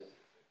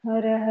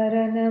हर हर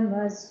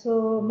नमः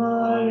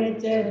सोमाय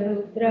च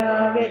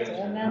रुद्राय च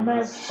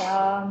नमः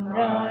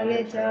साम्राय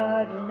च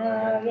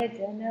अरुणाय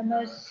च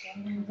नमः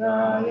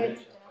शङ्गाय च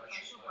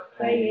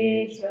पये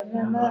च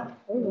नमः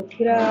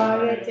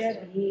रुद्राय च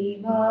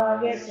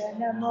भीमाय च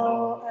नमो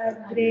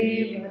अग्रे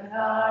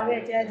वधाय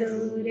च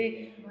दूरे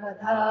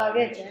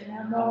वधाय च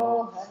नमो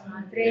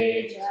हन्त्रे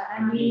च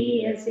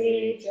अनीयसे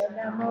च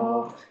नमो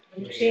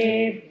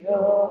ऋषेभ्यो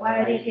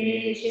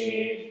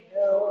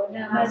हरिकेशेभ्यो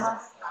नमः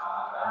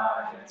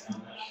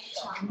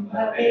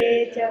शम्भवे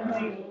च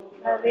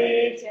मयूरवे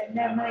च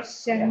नमः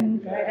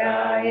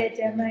शङ्कराय च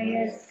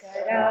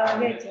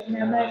मयस्कराय च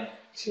नमः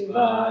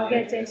शिवाय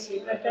च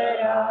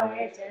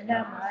शिवतराय च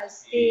नमः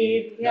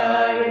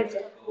सेव्याय च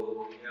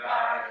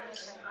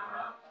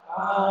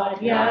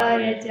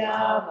आर्याय च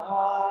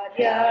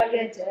भार्याय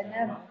च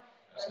नमः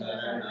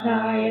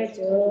शरणाय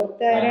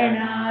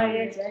चोत्तरणाय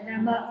च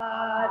नमः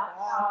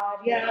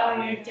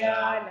आधार्याय च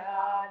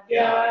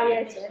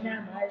लाद्याय च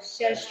नमः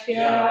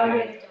षष्ठ्याय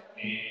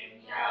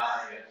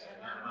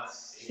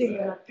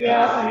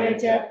शिवत्याय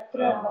च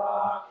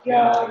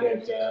प्रभात्याय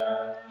च.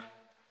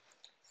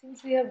 Since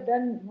we have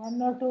done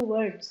one or two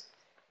words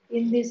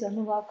in this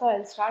anuvaka,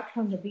 I'll start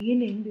from the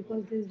beginning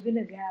because there's been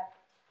a gap.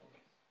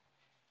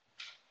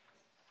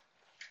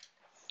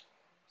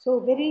 So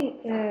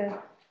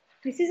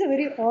this is a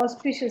very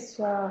auspicious.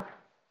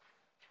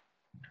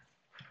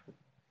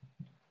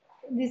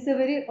 This is a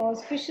very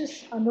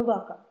auspicious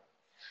anuvaka.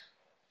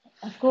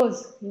 Of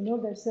course,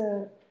 that's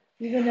a.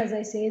 Even as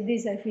I say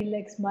this, I feel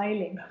like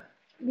smiling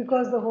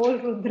because the whole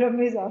Rudram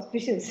is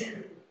auspicious.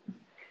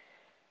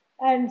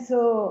 And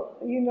so,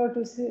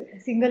 to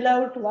single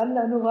out one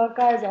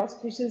anuvaka as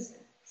auspicious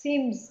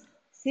seems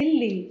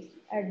silly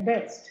at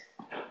best.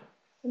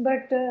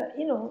 But,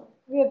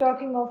 we are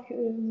talking of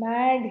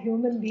mad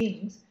human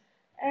beings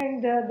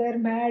and their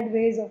mad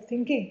ways of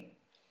thinking.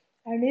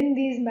 And in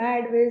these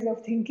mad ways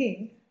of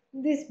thinking,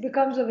 this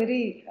becomes a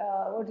very,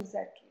 what is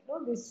that?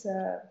 This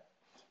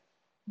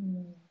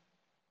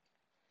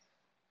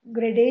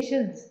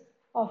gradations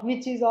of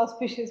which is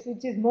auspicious,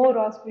 which is more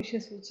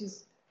auspicious, which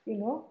is,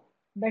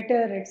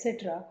 better,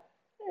 etc.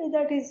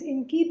 That is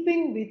in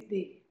keeping with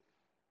the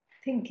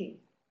thinking,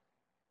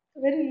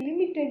 very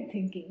limited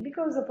thinking,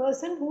 because the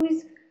person who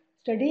is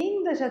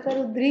studying the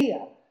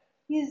Shatarudriya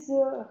is,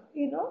 a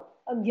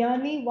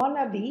Jnani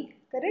wannabe,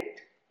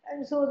 correct?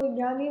 And so the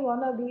Jnani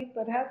wannabe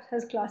perhaps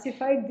has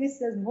classified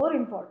this as more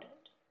important.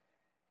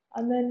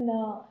 And then,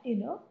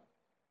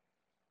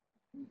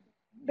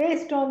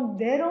 based on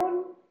their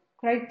own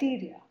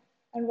criteria.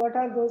 And what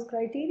are those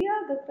criteria?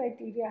 The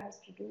criteria has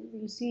to do,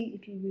 we'll see,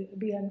 it will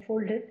be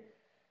unfolded.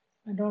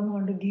 I don't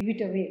want to give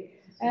it away.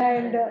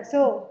 And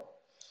so,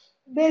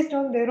 based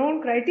on their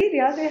own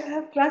criteria, they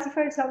have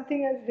classified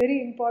something as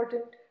very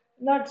important,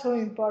 not so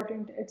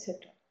important,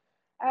 etc.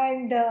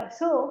 And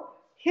so,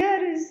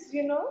 here is,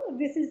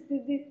 this is,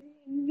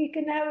 we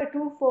can have a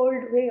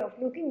twofold way of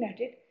looking at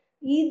it.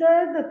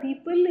 Either the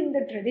people in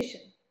the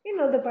tradition,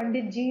 the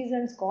Panditjis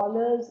and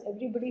scholars,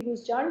 everybody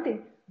who's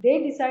chanting,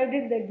 they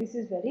decided that this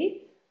is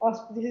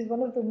this is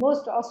one of the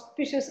most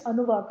auspicious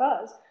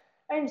anuvakas,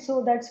 and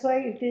so that's why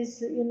it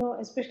is,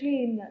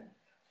 especially in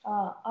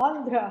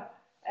Andhra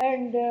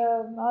and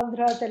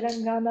Andhra,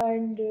 Telangana,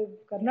 and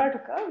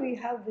Karnataka, we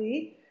have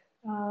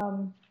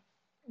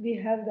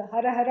the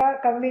Hara Hara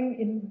coming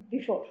in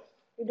before.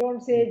 You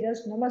don't say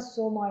just Namas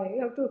Somaya.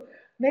 You have to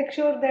make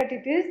sure that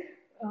it is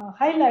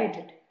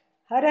highlighted.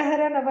 Hara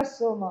Hara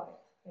Namas Somaya.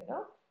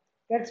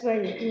 That's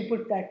why you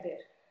put that there.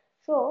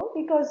 So,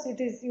 because it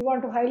is, you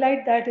want to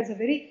highlight that as a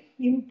very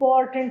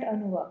important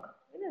anuvaka.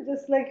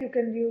 Just like you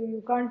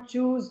can't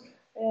choose,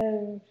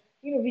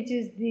 which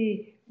is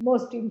the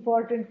most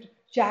important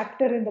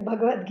chapter in the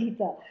Bhagavad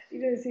Gita. It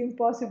is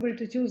impossible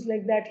to choose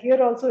like that.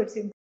 Here also it's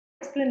impossible.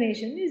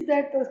 Explanation is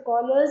that the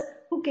scholars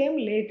who came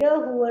later,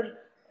 who were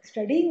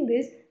studying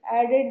this,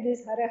 added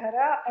this Hara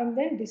Hara and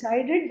then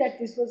decided that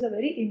this was a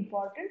very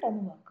important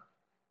anuvaka.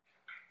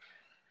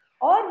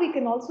 Or we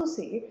can also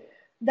say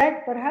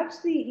that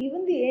perhaps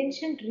even the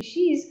ancient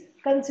rishis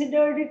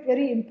considered it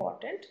very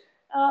important.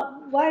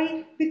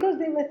 Why? Because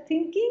they were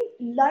thinking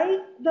like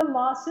the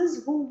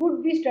masses who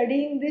would be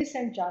studying this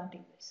and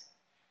chanting this.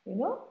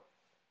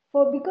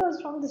 Because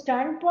from the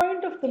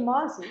standpoint of the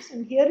masses,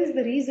 and here is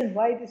the reason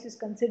why this is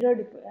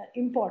considered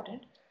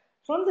important,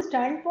 from the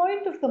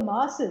standpoint of the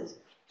masses,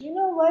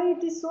 why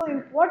it is so,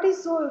 what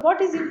is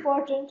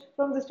important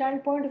from the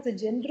standpoint of the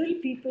general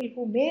people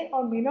who may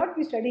or may not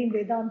be studying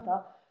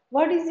Vedanta,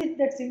 what is it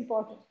that's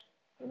important?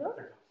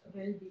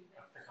 Well-being.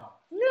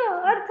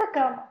 No,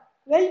 arthakam,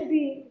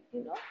 well-being,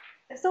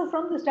 So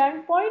from the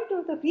standpoint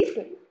of the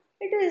people,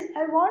 it is,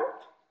 I want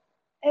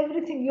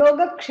everything,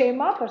 yoga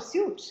kshema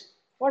pursuits.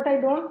 What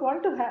I don't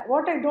want to have,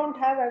 what I don't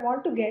have, I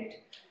want to get.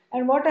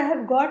 And what I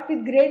have got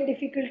with great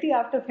difficulty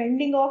after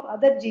fending off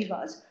other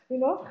jivas,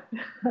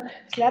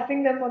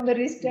 slapping them on the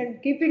wrist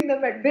and keeping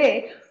them at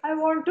bay, I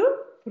want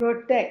to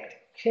protect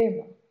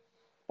kshema.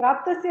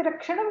 Praptasya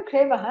rakshanam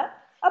kshemaha,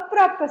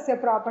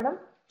 apraptasya prapanam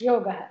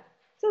yogaha.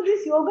 So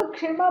these yoga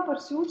kshema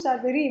pursuits are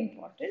very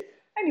important.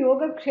 And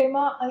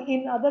Yogakshema,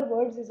 in other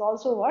words, is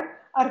also what?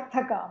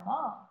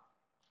 Arthakama.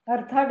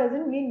 Artha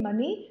doesn't mean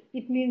money,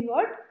 it means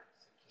what?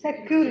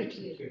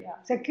 Security.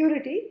 Yeah,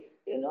 security,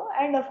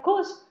 and of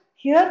course,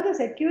 here the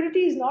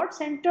security is not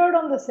centered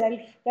on the self.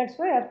 That's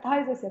why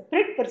Artha is a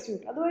separate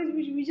pursuit. Otherwise,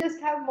 we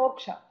just have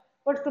moksha.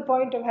 What's the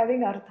point of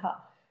having Artha?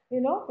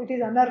 It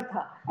is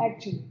anartha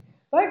actually.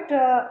 But,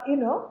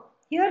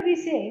 here we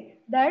say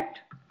that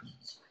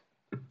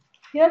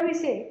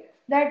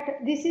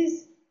this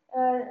is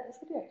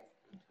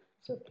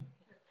so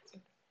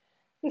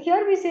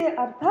here we say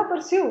artha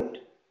pursuit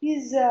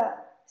is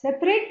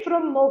separate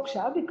from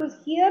moksha, because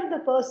here the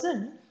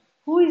person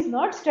who is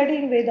not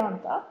studying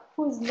Vedanta,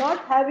 who is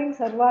not having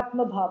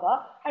Sarvatma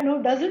Bhava, and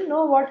who doesn't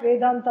know what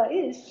Vedanta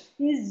is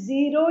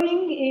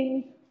zeroing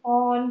in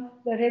on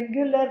the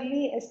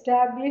regularly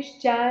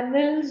established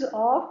channels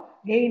of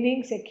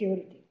gaining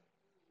security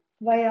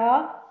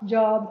via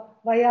job,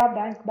 via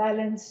bank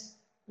balance,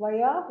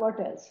 via what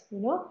else?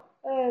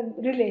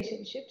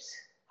 Relationships,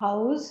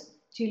 house,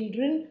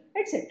 children,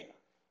 etc.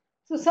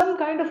 So some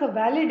kind of a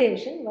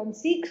validation one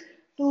seeks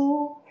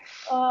to,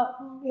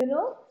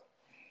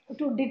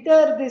 to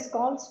deter this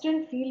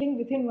constant feeling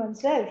within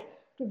oneself,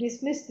 to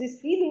dismiss this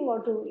feeling,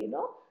 or to,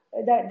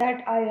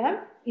 that I am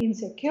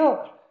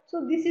insecure.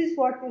 So this is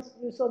what is,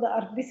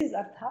 this is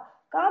artha.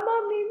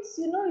 Kama means,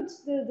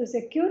 it's the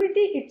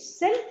security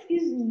itself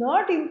is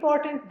not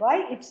important by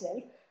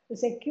itself. The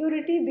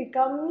security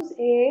becomes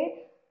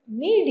a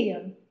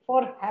medium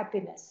for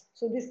happiness.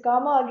 So this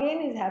kama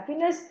again is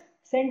happiness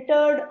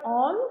centered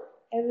on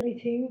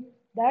everything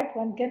that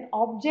one can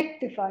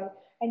objectify.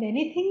 And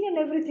anything and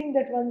everything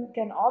that one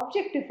can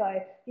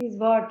objectify is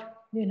what,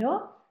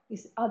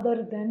 is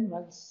other than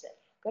oneself.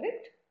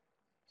 Correct?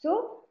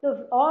 So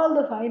all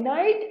the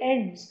finite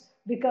ends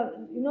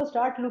become,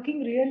 start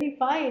looking really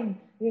fine,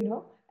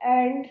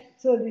 and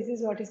so this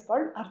is what is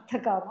called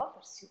arthakama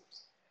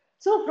pursuits.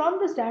 So from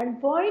the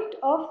standpoint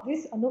of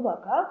this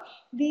anuvaka,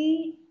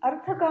 the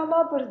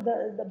arthakama,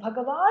 the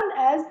Bhagavan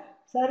as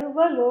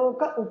Sarva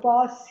loka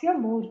Upasya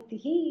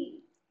murti,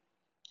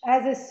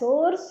 as a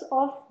source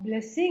of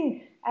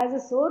blessing, as a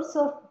source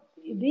of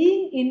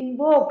being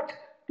invoked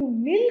to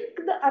milk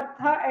the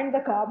artha and the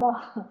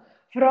kama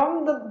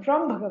from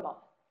Bhagavan,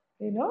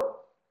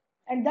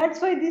 and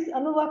that's why this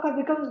anuvaka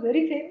becomes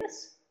very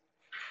famous.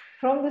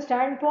 From the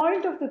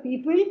standpoint of the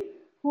people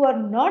who are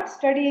not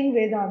studying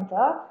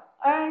Vedanta,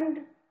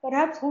 and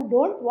perhaps who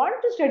don't want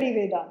to study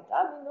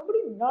Vedanta,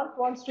 nobody not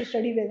wants to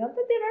study Vedanta,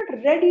 they're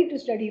not ready to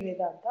study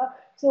Vedanta.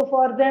 So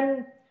for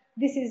them,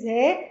 this is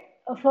a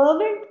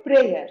fervent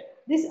prayer.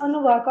 This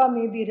anuvaka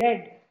may be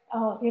read,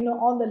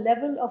 on the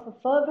level of a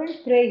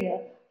fervent prayer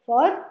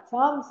for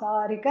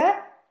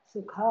saṃsārika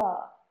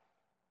sukha.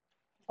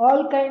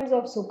 All kinds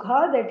of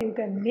sukha that you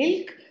can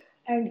milk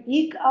and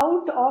eke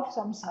out of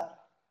samsara.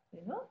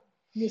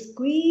 You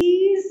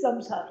squeeze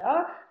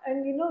samsara,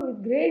 and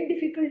with great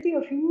difficulty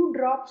a few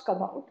drops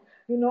come out,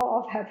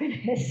 of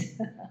happiness.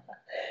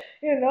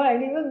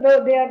 And even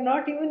though there's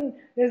not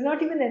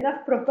even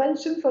enough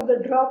propulsion for the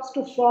drops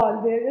to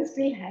fall, they're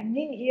still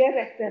hanging here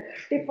at the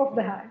tip of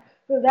the hand.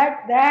 So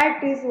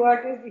that is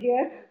what is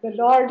here. The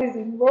Lord is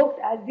invoked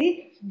as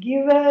the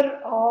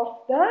giver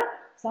of the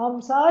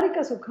saṃsārika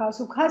sukha,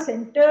 sukha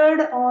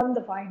centered on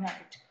the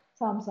finite,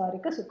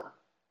 saṃsārika sukha.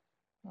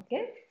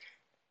 Okay?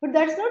 But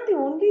that's not the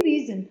only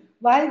reason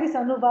why this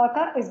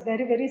anuvaka is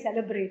very, very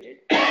celebrated.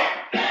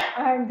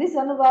 And this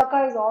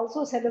anuvaka is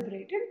also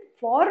celebrated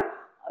for,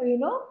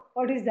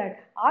 what is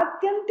that?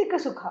 Ātyantika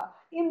sukha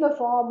in the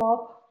form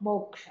of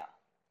moksha.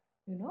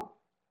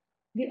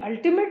 The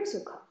ultimate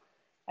sukha.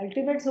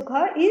 Ultimate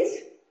sukha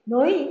is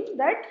knowing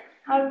that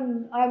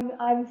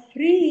I'm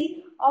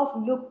free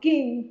of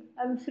looking,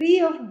 I'm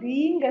free of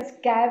being a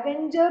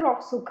scavenger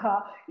of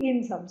sukha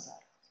in samsara.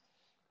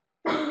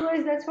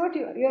 Otherwise, that's what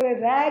you are. You're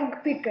a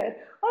rag picker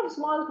of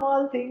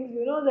small things,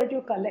 that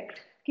you collect.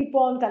 Keep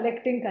on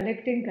collecting.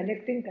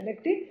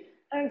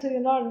 And so you're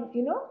not,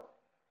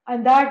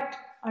 and that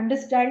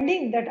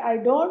understanding that I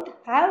don't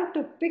have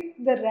to pick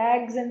the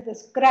rags and the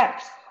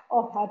scraps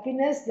of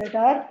happiness that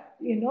are,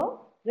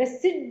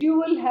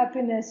 residual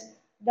happiness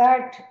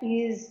that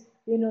is,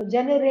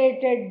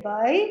 generated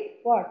by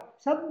what?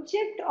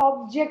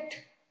 Subject-object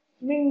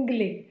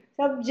mingling,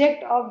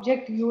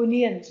 subject-object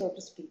union, so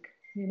to speak,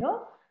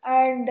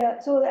 And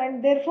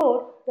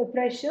therefore, the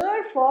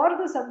pressure for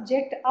the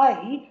subject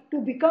I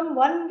to become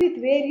one with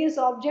various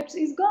objects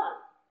is gone.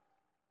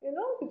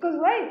 Because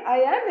why? I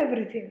am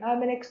everything. I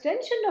am an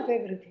extension of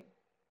everything.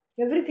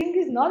 Everything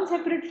is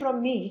non-separate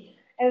from me,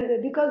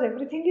 because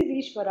everything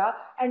is Ishvara,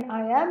 and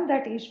I am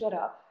that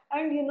Ishvara.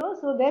 And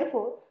so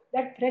therefore,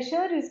 that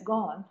pressure is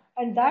gone,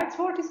 and that's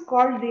what is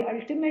called the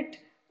ultimate,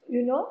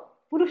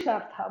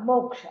 Purushartha,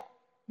 Moksha,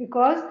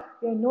 because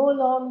you're no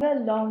longer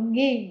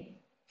longing.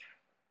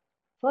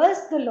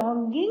 First, the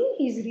longing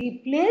is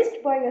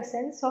replaced by a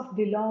sense of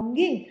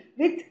belonging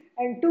with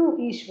and to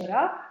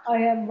Ishvara. I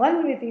am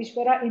one with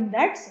Ishvara in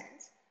that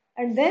sense.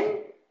 And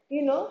then,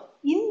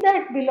 in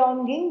that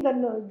belonging,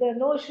 the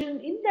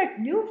notion, in that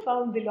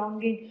newfound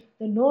belonging,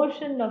 the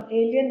notion of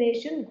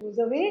alienation goes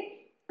away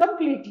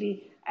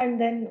completely, and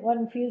then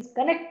one feels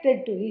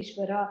connected to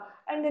Ishvara,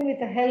 and then with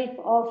the help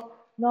of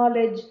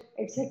knowledge,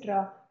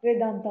 etc.,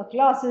 Vedanta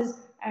classes,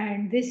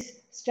 and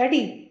this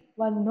study,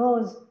 one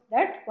knows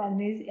that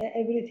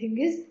everything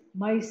is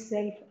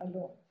myself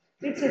alone.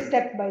 It's a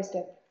step by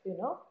step,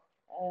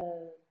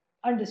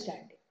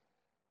 understanding.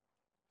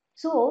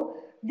 So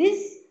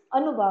this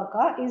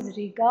anuvaka is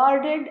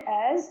regarded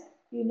as,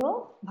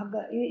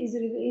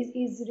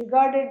 is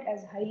regarded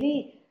as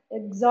highly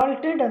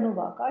exalted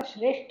anuvaka,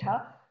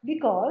 Shreshtha,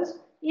 because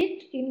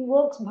it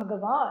invokes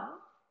Bhagavan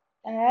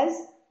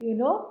as,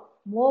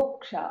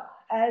 moksha,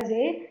 as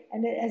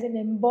an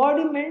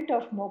embodiment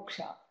of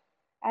moksha,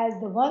 as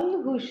the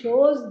one who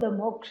shows the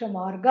moksha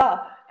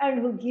marga and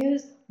who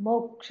gives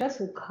moksha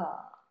sukha.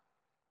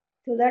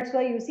 So that's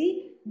why you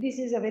see, this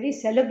is a very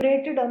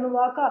celebrated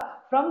anuvaka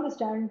from the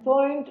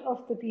standpoint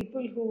of the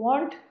people who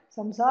want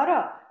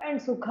samsara and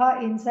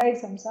sukha inside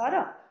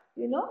samsara,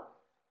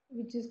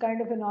 which is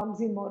kind of an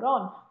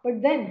oxymoron.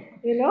 But then,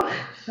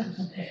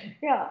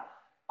 yeah,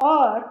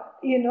 or,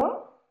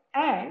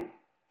 and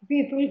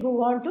people who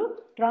want to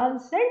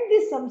transcend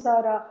this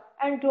samsara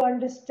and to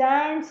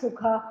understand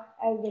sukha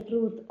as the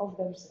truth of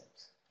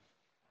themselves.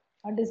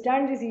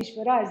 Understand this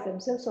Ishvara as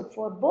themselves. So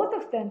for both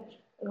of them,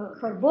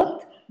 for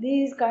both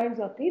these kinds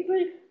of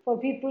people, for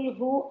people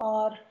who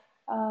are,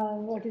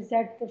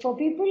 for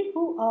people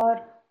who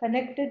are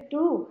connected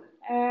to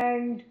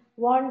and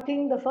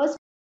wanting the first,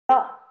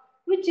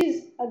 which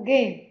is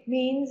again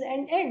means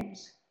and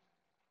ends.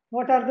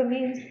 What are the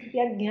means?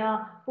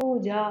 Yajna,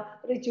 puja,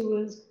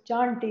 rituals,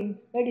 chanting,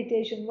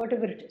 meditation,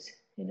 whatever it is,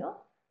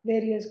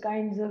 various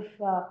kinds of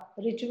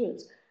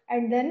rituals.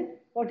 And then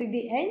what are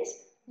the ends?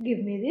 Give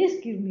me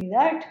this, give me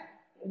that,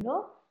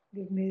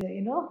 give me,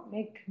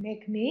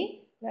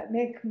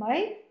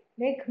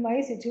 make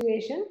my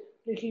situation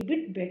little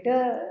bit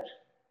better,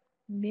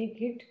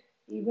 make it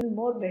even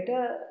more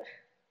better.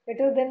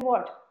 Better than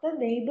what? The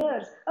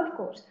neighbors, of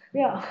course.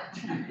 Yeah,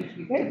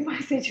 make my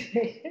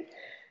situation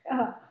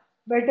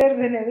better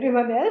than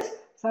everyone else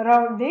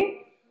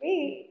surrounding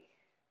me.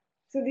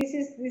 So this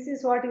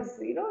is what is,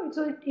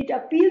 so it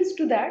appeals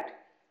to that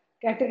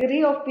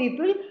category of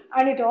people,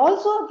 and it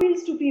also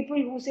appeals to people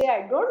who say,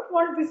 I don't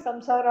want this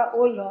samsara,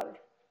 oh Lord.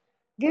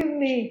 Give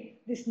me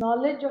this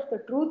knowledge of the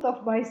truth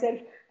of myself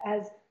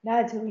as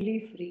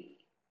naturally free.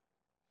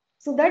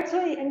 So that's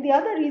why, and the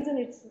other reason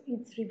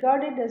it's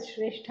regarded as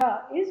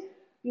Shreshtha is,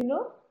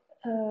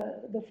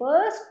 the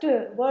first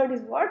word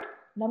is what?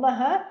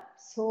 Namaha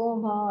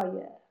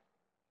Somaya.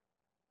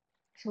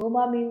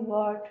 Soma means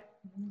what?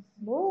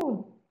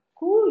 Moon,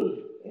 cool,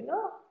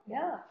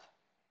 yeah.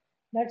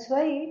 That's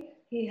why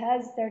he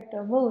has that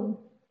moon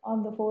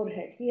on the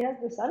forehead. He has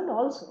the sun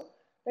also.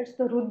 That's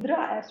the Rudra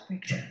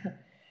aspect,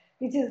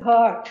 which is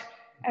hot.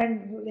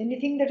 And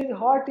anything that is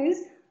hot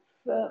is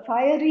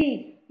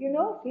fiery,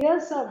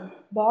 fearsome,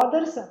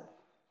 bothersome.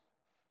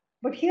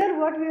 But here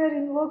what we are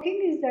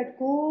invoking is that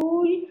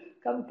cool,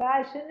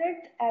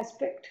 compassionate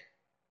aspect.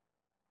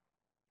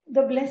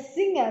 The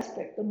blessing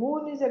aspect. The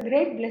moon is a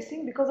great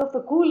blessing because of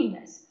the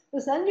coolness. The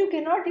sun, you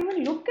cannot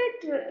even look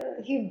at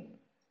him.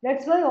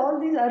 That's why all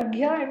these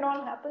arghya and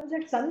all happens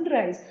at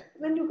sunrise.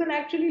 Then you can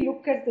actually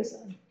look at the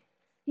sun.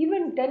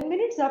 Even 10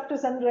 minutes after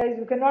sunrise,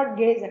 you cannot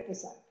gaze at the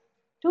sun.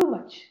 Too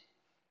much.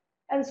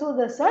 And so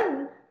the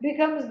sun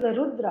becomes the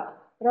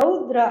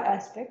Raudra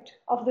aspect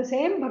of the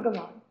same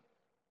Bhagavan.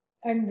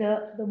 And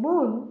the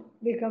moon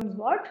becomes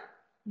what?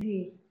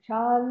 The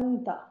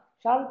Shanta.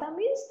 Shanta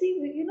means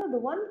the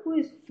one who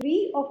is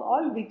free of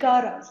all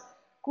vikaras.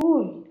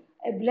 Cool.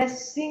 A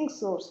blessing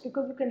source.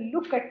 Because you can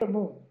look at the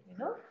moon.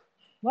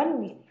 One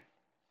meaning.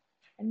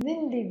 And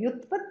then the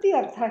Vyutpatti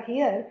Artha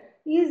here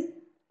is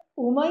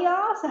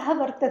Umaya Saha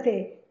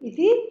Vartate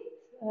iti,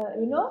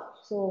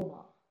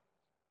 Soma.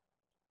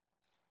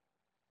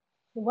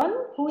 The one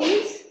who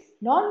is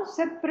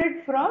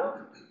non-separate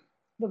from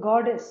the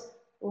goddess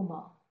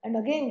Uma. And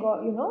again,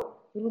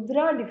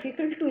 Rudra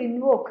difficult to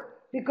invoke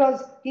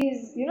because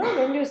he's,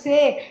 when you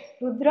say,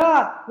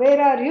 Rudra,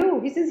 where are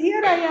you? He says,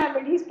 here I am,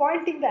 and he's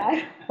pointing the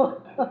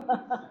arrow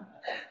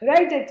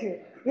right at you.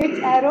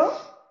 Which arrow?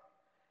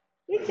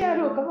 Which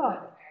arrow? Come on.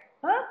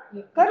 Huh?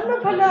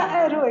 Karmaphala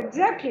arrow,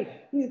 exactly.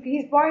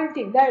 He's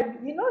pointing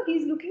that,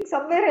 he's looking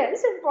somewhere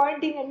else and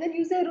pointing, and then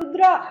you say,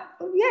 Rudra,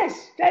 oh,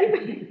 yes, tell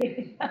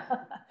me.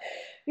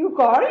 You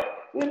called,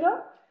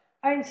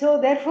 and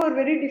so therefore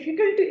very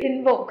difficult to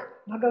invoke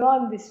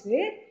Bhagavan this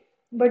way.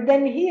 But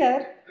then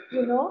here,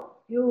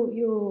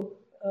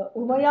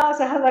 Umaya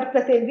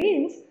Sahavartate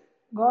means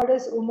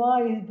Goddess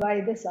Uma is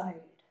by the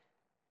side.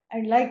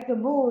 And like the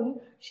moon,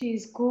 she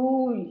is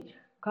cool,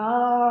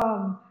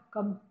 calm,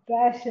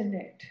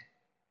 compassionate.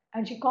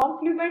 And she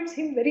compliments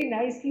him very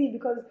nicely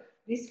because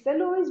this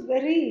fellow is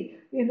very,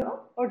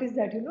 what is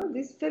that?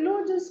 This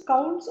fellow just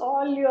counts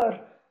all your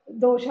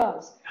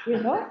doshas,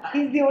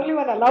 He's the only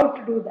one allowed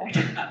to do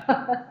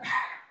that.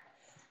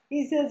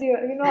 He says,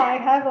 I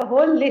have a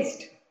whole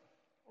list.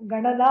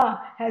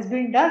 Ganana has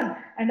been done,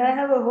 and I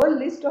have a whole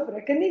list of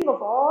reckoning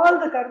of all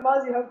the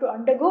karmas you have to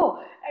undergo,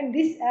 and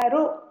this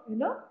arrow,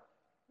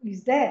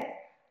 is there.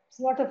 It's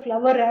not a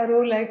flower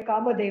arrow like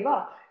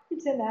Kamadeva.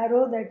 It's an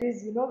arrow that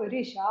is,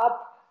 very sharp,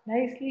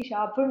 nicely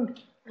sharpened,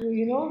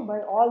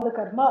 by all the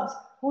karmas.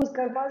 Whose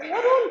karmas? Your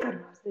own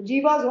karmas, the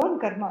jiva's own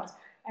karmas.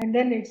 And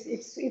then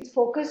it's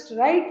focused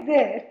right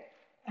there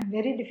and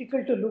very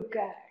difficult to look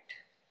at.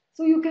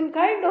 So you can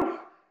kind of,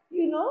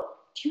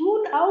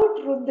 tune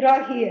out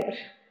Rudra here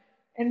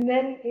and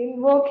then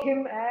invoke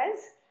him as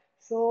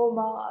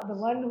Soma, the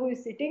one who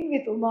is sitting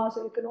with Uma.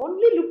 So you can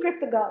only look at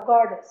the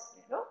goddess,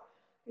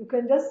 You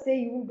can just say,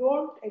 you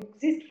don't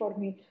exist for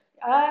me.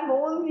 I am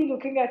only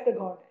looking at the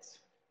goddess.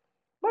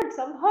 But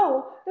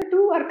somehow the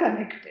two are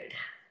connected.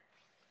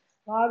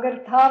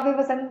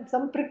 Vagarthaviva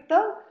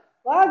samprikta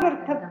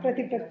vagartha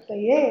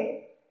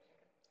pratipattaye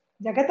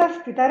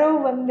jagatah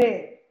pitarau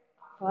vande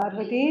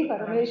Parvati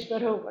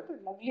Parameshwaro. What a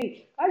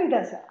lovely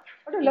Kalidasa.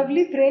 What a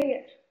lovely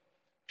prayer.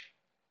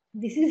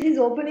 This is his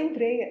opening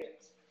prayer.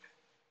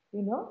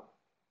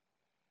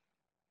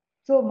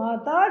 So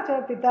Mata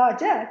cha Pita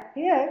cha,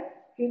 here,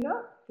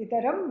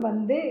 Pitaram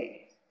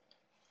Vande.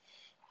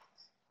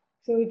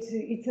 So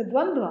it's a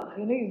dvandva.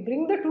 You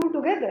bring the two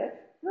together.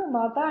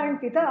 Mata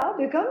and Pita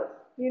become,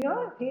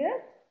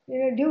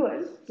 here,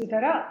 dual.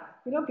 Pitara.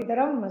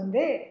 Pitaram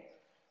Vande.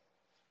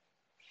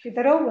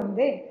 Pitarau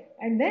Vande.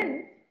 And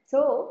then,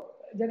 so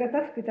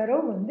Jagatah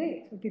Pitarau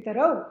Vande. So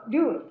Pitarau,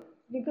 dual.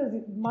 Because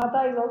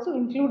Mata is also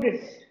included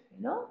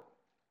there,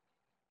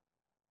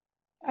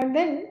 And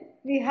then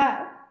we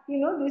have,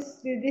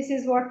 this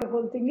is what the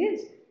whole thing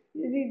is.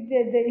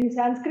 In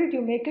Sanskrit,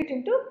 you make it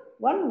into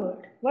one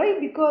word. Why?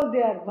 Because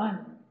they are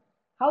one.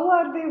 How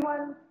are they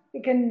one?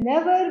 They can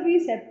never be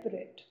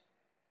separate.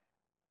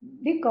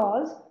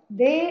 Because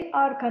they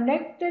are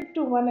connected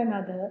to one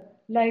another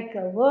like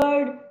a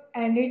word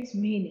and its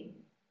meaning.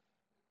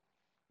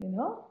 They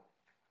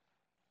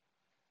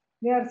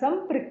are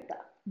samprikta,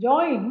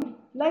 joined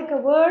like a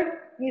word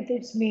with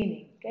its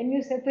meaning. Can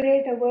you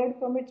separate a word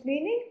from its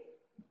meaning?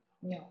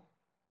 No.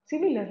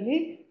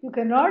 Similarly, you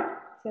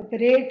cannot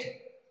separate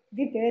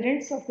the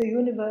parents of the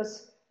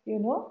universe,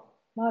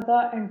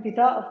 Mata and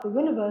Pita of the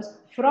universe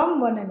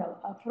from one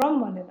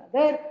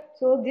another.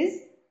 So this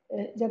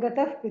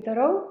Jagatah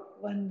Pitarau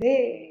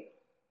Vande.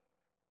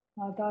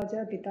 Mata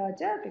cha Pita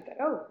cha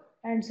Pitarau.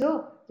 And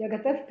so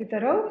Jagatah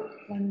Pitarau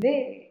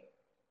Vande.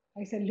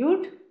 I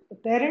salute the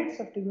parents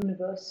of the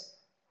universe,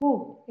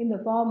 who in the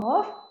form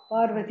of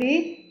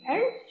Parvati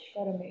and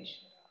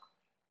Parameshwara.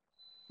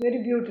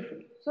 Very beautiful.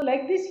 So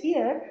like this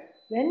here,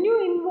 when you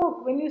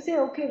invoke, when you say,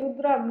 okay,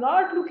 Rudra, I'm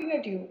not looking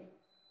at you.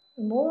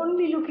 I'm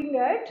only looking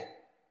at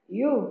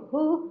you,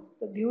 who?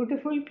 The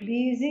beautiful,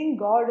 pleasing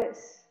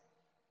goddess.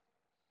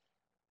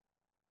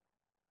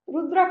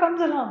 Rudra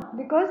comes along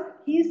because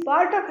he is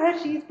part of her,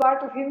 she is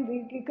part of him.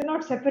 We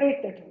cannot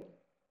separate the two.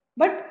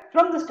 But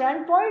from the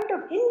standpoint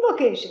of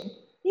invocation,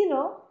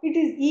 it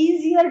is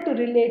easier to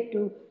relate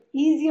to,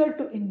 easier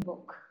to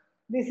invoke.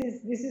 This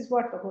is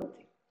what the whole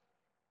thing.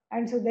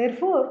 And so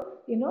therefore,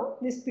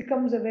 this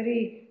becomes a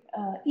very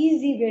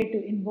easy way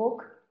to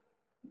invoke.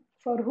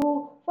 For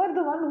who? For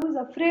the one who is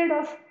afraid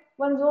of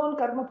one's own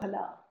karma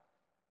phala.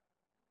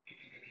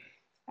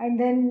 And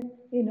then,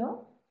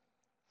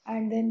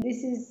 and then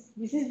this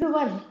is the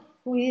one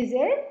who is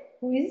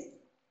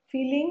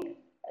feeling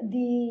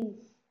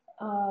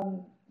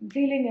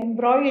feeling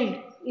embroiled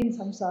in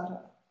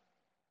samsara.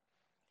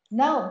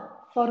 Now,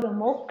 for the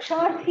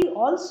moksharthi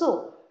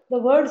also, the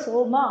word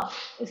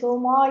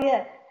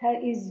somaya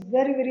is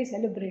very, very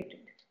celebrated.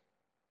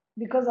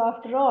 Because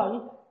after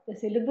all, the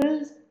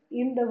syllables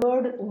in the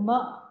word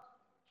uma,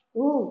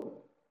 u,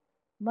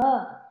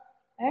 ma,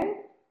 and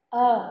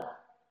a.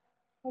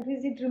 What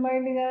is it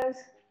reminding us?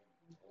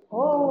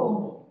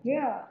 Om.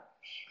 Yeah.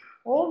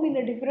 Om in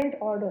a different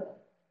order.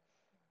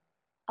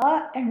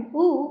 A and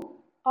u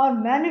are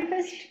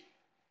manifest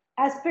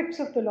aspects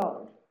of the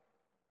Lord.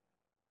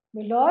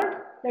 The Lord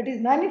that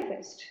is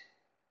manifest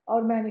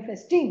or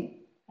manifesting.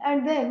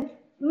 And then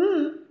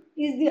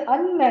is the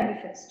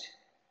unmanifest.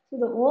 So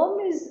the Om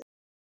is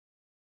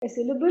a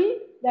syllable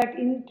that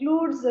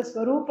includes the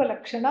Swarupa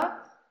Lakshana,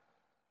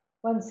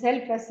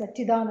 oneself as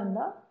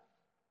Satchidananda,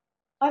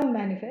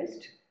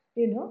 unmanifest,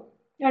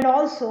 and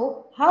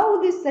also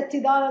how this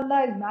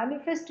Satchidananda is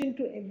manifest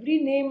into every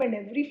name and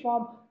every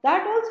form,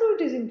 that also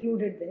it is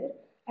included there.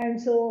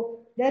 And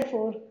so,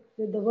 therefore,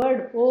 the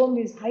word Om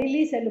is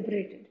highly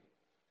celebrated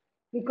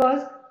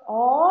because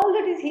all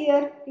that is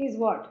here is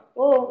what?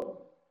 Om.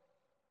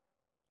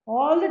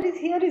 All that is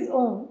here is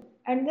Om,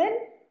 and then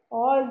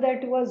all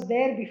that was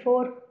there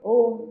before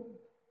Om.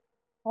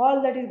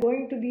 All that is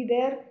going to be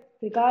there,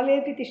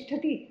 Vikalepi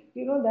Tishtati,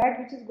 that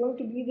which is going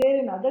to be there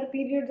in other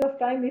periods of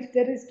time, if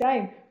there is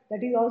time,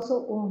 that is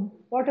also Om.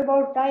 What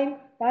about time?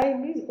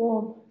 Time is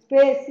Om.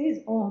 Space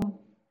is Om.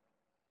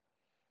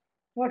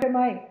 What am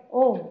I?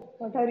 Om.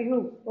 What are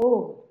you?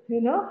 Om.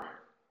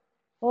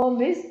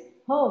 Om is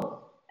home.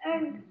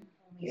 And,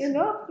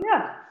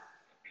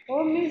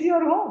 Om is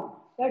your home.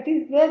 That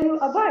is where you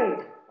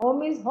abide.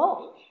 Home is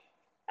home.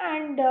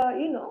 And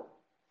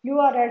you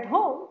are at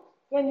home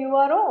when you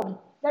are home.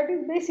 That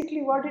is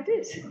basically what it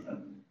is.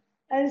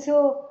 And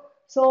so,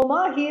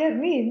 Soma here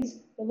means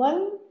the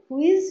one who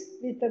is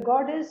with the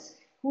goddess,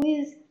 who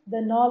is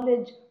the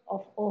knowledge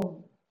of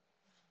Om.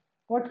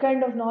 What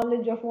kind of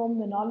knowledge of Om?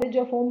 The knowledge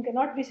of Om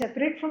cannot be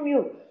separate from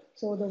you.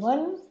 So, the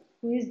one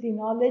who is the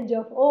knowledge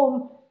of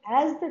Om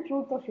as the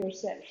truth of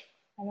yourself,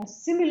 an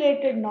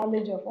assimilated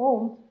knowledge of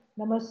Om,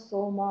 Namas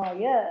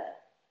Somaya.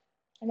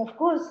 And of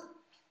course,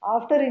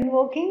 after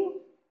invoking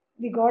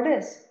the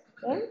goddess,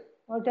 then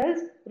what else?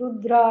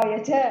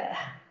 Rudraya cha.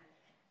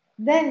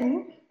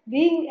 Then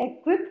being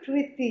equipped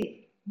with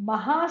the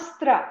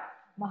Mahastra.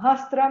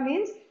 Mahastra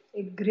means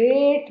a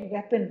great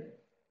weapon.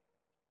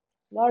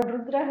 Lord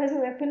Rudra has a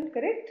weapon,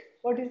 correct?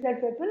 What is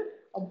that weapon?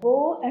 A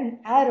bow and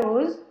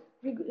arrows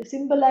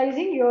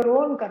symbolizing your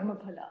own karma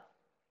phala.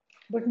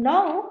 But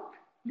now,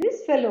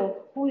 this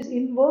fellow who is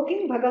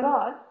invoking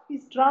Bhagavan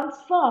is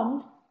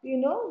transformed,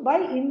 by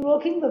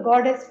invoking the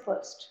goddess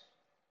first.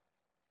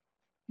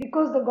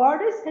 Because the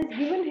goddess has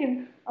given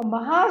him a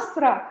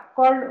Mahastra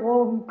called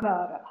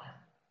Omkara,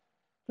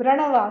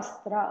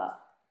 Pranavastra,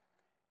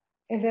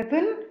 a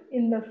weapon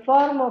in the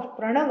form of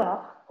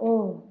Pranava,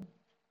 Om.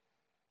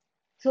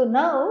 So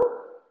now,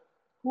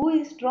 who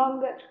is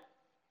stronger?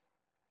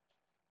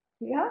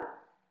 Yeah?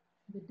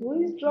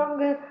 Who is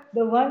stronger?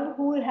 The one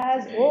who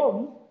has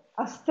Om,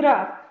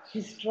 Astra,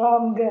 is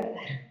stronger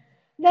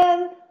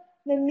than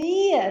the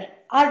mere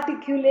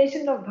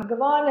articulation of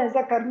Bhagavan as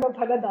a karma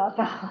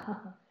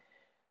phaladata.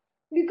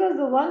 Because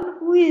the one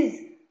who is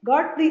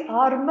got the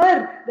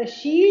armor, the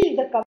shield,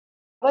 the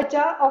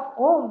kavacha of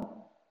Om,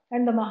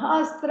 and the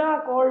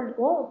Mahastra called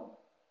Om.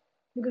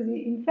 Because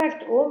in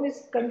fact, Om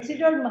is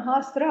considered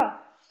Mahastra,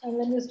 and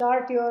when you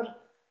start your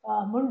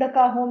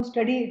Mundaka home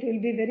study, it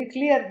will be very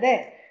clear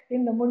there.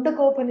 In the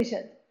Mundaka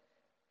Upanishad,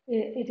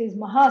 it is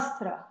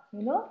Mahastra,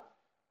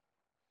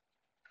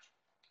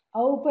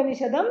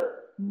 Aupanishadam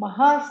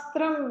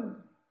Mahastram.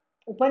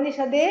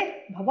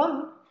 Upanishade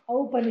Bhavam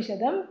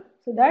Aupanishadam.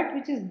 So that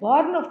which is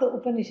born of the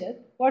Upanishad,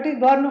 what is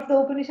born of the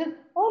Upanishad?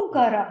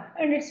 Omkara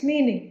and its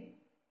meaning.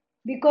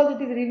 Because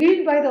it is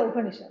revealed by the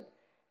Upanishad.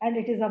 And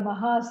it is a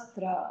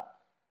Mahastra.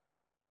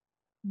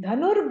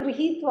 Dhanur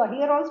Grihitva.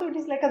 Here also it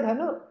is like a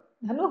Dhanu.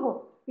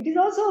 Dhanuho. It is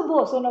also a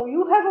bow. So now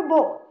you have a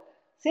bow,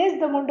 says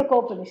the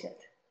Mundaka Upanishad.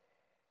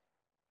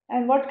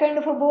 And what kind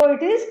of a bow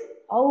it is?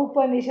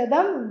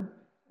 Aupanishadam.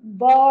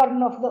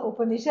 Born of the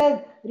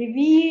Upanishad,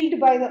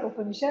 revealed by the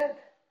Upanishad.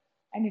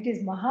 And it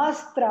is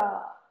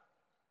Mahastra.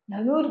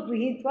 Dhanur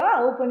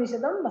Grihitva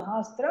Upanishadam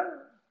Mahastram.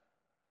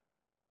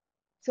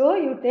 So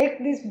you take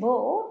this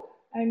bow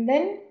and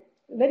then,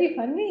 very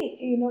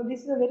funny,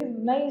 this is a very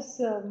nice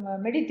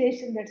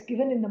meditation that's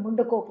given in the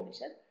Mundaka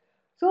Upanishad.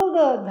 So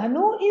the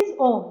Dhanu is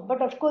Om,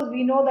 but of course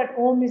we know that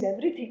Om is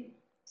everything.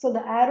 So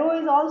the arrow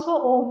is also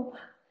Om.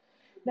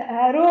 The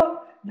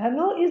arrow,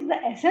 Dhanu is the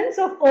essence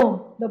of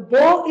Om. The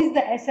bow is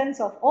the essence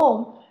of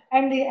Om.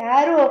 And the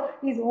arrow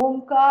is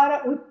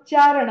Omkara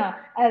Ucharana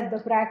as the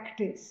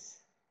practice.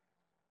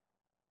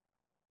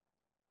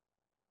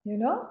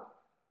 And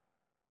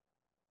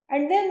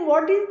then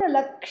what is the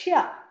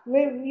Lakshya?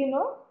 Where,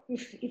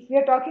 if we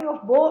are talking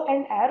of bow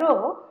and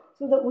arrow,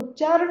 so the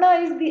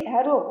Ucharana is the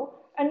arrow,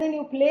 and then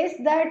you place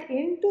that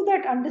into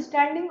that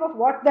understanding of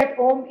what that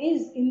Om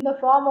is in the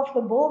form of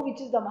the bow,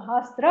 which is the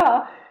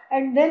Mahastra,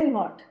 and then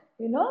what?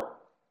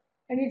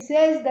 And it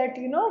says that,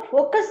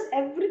 focus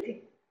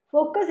everything.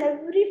 Focus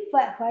every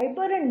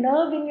fiber and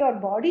nerve in your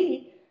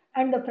body,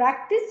 and the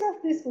practice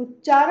of this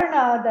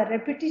Ucharana, the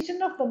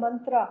repetition of the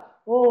mantra,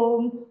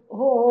 Om,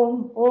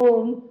 Om,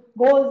 Om,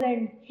 goes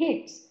and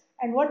hits.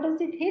 And what does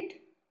it hit?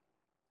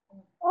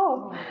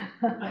 Om.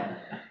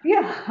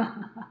 Yeah.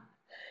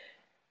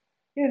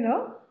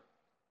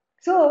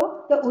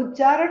 So the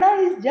Ucharana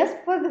is just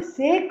for the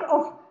sake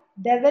of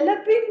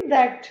developing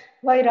that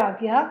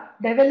Vairagya,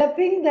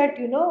 developing that,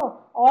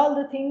 all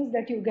the things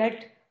that you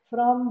get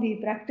from the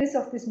practice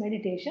of this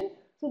meditation.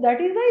 So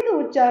that is why the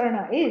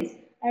Ucharana is.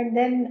 And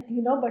then,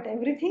 but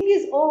everything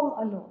is Om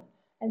alone.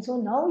 And so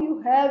now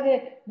you have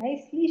a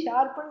nicely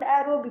sharpened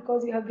arrow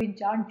because you have been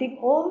chanting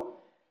Om.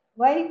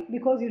 Why?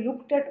 Because you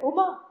looked at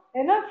Uma.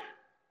 Enough.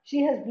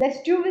 She has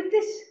blessed you with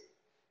this.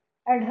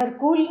 And her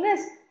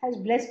coolness has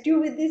blessed you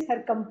with this.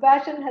 Her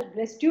compassion has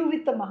blessed you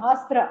with the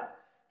Mahastra.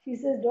 She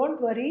says,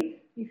 don't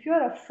worry. If you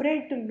are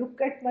afraid to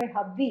look at my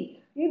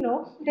hubby,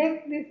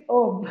 take this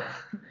Om.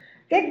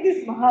 Take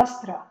this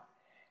Mahastra.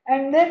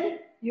 And then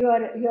you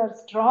are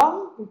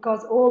strong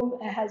because Om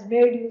has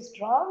made you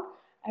strong.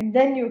 And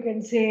then you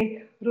can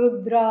say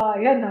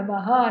Rudraya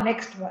Namaha,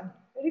 next one.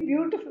 Very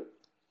beautiful.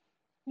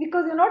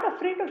 Because you're not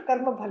afraid of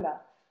karma phala.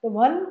 The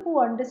one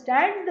who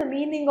understands the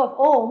meaning of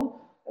Om,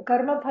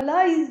 karma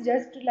phala is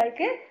just like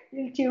a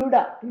little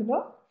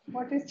chiuda.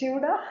 What is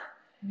chiuda?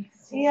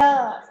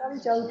 Yeah, some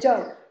chow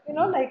chow.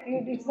 Like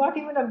it's not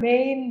even a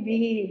main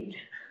meal.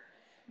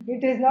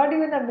 It is not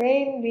even a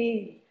main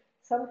meal.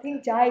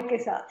 Something chai ke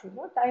saath,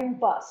 time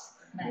pass.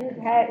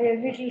 You have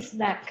a little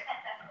snack.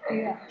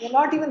 Yeah, you're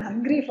not even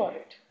hungry for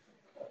it.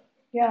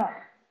 Yeah.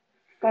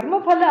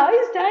 Karma phala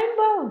is time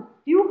bound.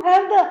 You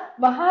have the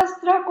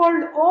Mahastra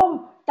called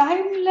Om,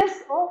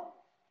 timeless Om.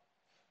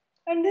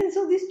 And then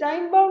so this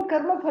time bound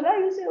karma phala,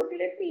 you say, okay,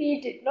 let me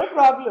eat it, no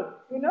problem.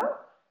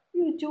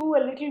 You chew a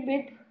little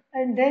bit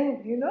and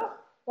then,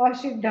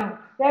 wash it down.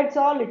 That's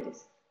all it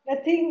is.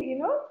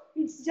 Nothing,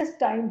 it's just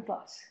time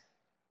pass.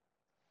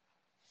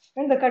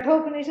 And the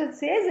Kathopanishad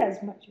says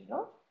as much.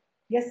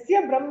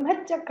 Yasya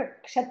brahmacha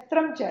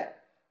kshatram cha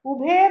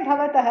ubhe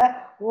bhavatah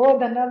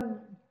odanam.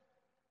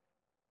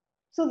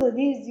 So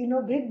these,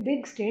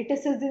 big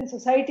statuses in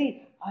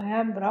society, I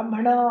am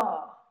Brahmana,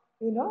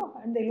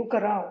 and they look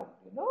around.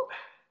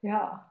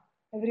 Yeah.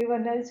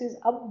 Everyone else is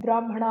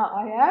Brahmana.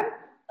 I am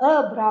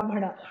a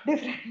Brahmana.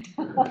 Different.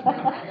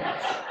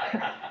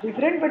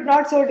 Different but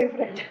not so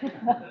different.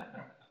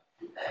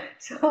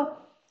 So,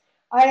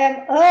 I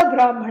am a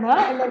Brahmana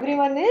and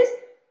everyone is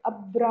a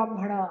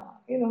Brahmana.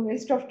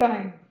 Waste of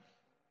time.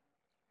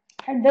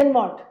 And then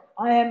what?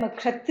 I am a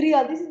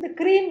Kshatriya. This is the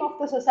cream of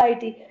the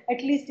society,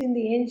 at least in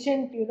the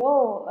ancient,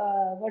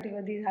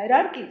 whatever these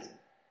hierarchies.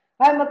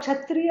 I am a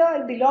Kshatriya.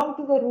 I belong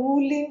to the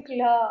ruling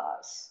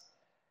class.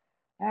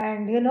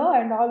 And, and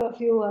all of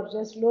you are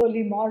just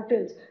lowly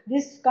mortals.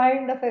 This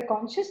kind of a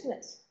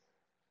consciousness,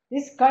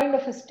 this kind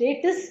of a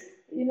status,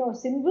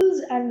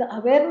 symbols and the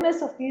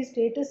awareness of these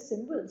status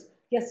symbols.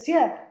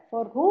 Yasya,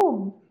 for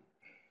whom?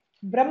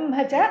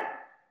 Brahmacha,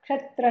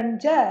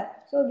 Kshatrancha.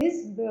 So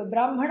this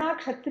Brahmana,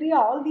 Kshatriya,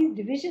 all these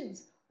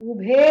divisions,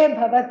 Ubhe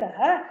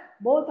Bhavatah,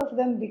 both of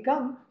them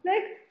become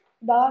like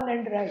dal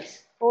and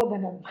rice,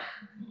 Odanam.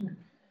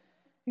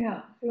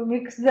 Yeah, you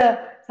mix the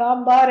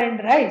sambar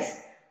and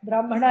rice.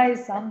 Brahmana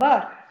is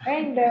sambar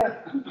and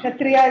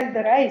Kshatriya is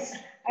the rice.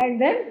 And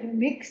then you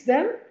mix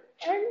them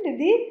and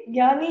the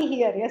jnani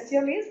here,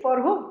 Yasya means for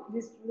whom?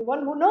 The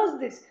one who knows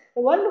this.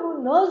 The one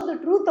who knows the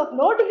truth of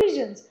no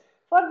divisions.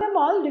 For them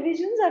all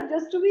divisions are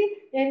just to be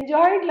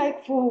enjoyed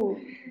like food.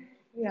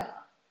 Yeah.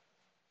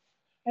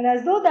 And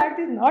as though that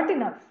is not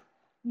enough.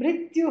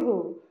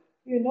 Mrityuhu,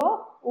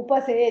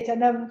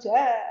 upasechanam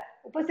cha.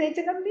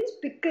 Upasechanam means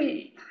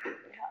pickle,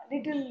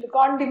 little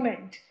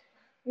condiment.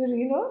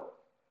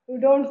 You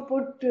don't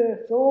put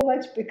so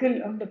much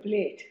pickle on the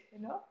plate,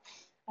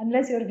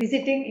 unless you're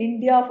visiting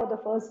India for the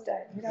first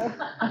time.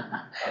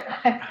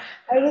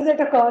 I was at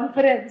a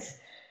conference,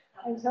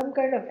 and some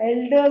kind of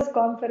elders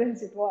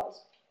conference it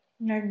was,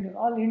 and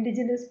all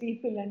indigenous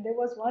people, and there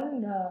was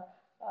one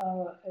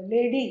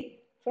lady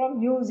from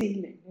New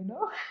Zealand,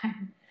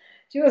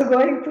 she was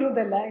going through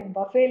the line,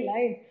 buffet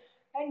line,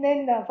 and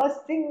then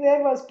first thing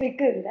there was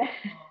pickle.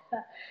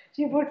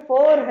 She put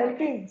 4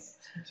 helpings,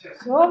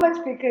 so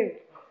much pickle.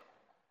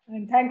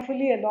 And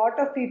thankfully, a lot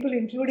of people,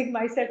 including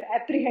myself,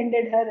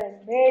 apprehended her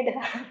and made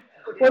her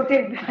put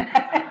it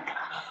back.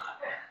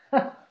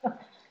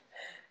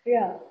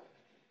 Yeah.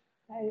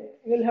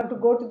 You'll have to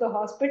go to the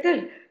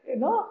hospital,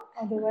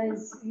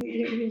 otherwise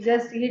you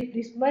just eat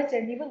this much,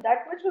 and even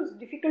that much was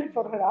difficult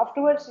for her.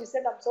 Afterwards, she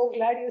said, I'm so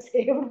glad you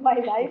saved my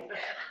life.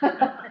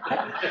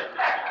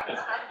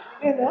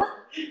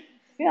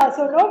 Yeah,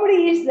 so nobody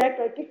eats that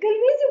way. Pickle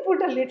means you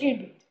put a little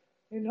bit,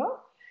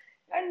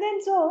 and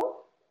then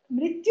so,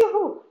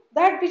 Mrityuhu,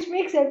 that which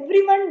makes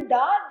everyone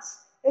dance,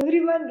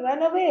 everyone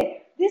run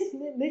away. This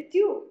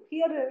Mrityu,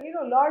 here,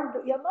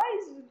 Lord Yama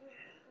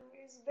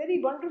is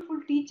very wonderful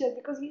teacher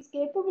because he is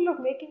capable of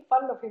making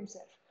fun of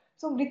himself.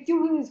 So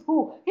Mrityu is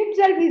who?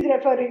 Himself he is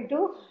referring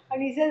to,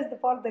 and he says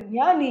for the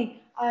jnani,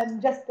 I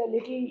am just a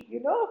little,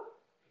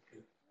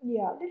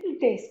 little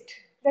taste.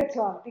 That's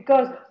all.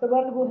 Because the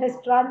one who has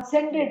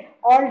transcended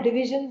all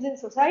divisions in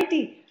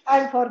society,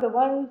 and for the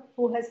one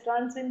who has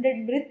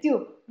transcended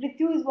Mrityu.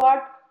 Mrityu is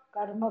what?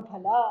 Karma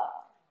phala.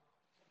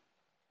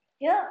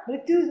 Yeah,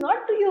 Mrityu is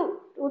not to you,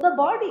 to the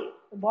body.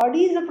 The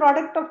body is a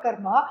product of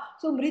karma.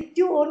 So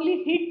Mrityu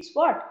only hits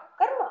what?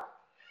 Karma.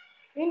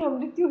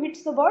 Mrityu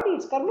hits the body,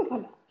 it's karma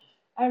phala.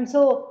 And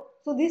so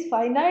this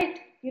finite,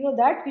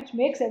 that which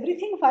makes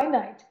everything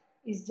finite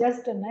is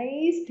just a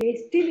nice,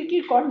 tasty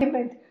little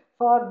condiment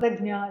for the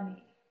jnani.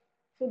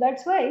 So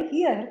that's why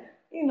here,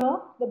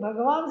 the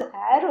Bhagavan's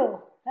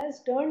arrow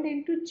has turned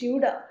into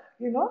Chuda,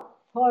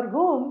 for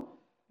whom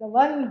the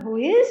one who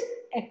is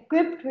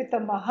equipped with a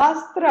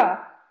Mahastra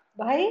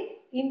by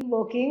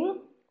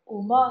invoking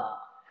Uma.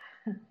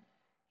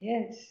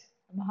 Yes,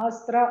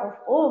 Mahastra of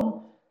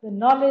Om, the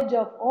knowledge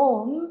of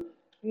Om,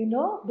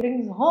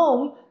 brings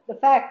home the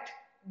fact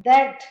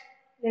that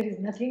there is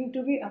nothing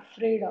to be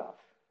afraid of.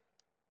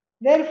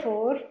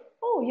 Therefore,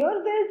 oh,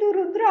 you're there to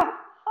Rudra.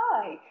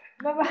 Hi.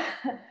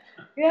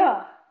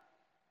 Yeah.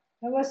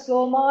 Nama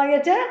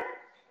Somaya cha,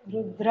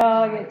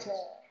 Rudraya cha.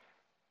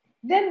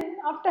 Then,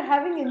 after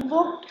having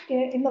invoked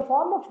in the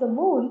form of the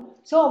moon,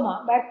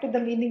 Soma, back to the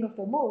meaning of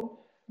the moon,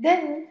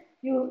 then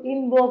you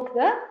invoke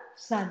the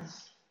sun.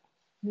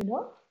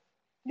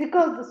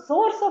 Because the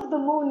source of the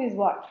moon is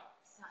what?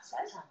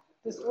 Sun.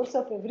 The source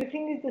of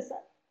everything is the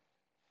sun.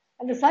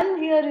 And the sun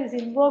here is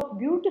invoked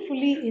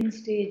beautifully in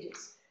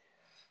stages.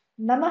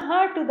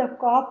 Namaha to the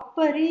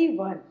coppery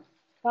one,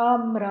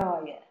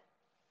 Tamraya.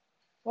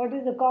 What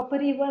is the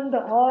coppery one?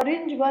 The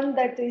orange one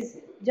that is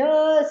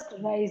just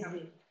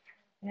rising.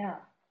 Yeah.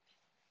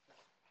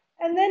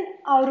 And then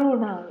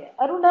Aruna.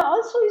 Aruna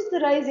also is the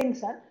rising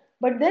sun,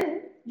 but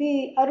then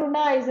the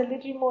Aruna is a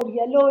little more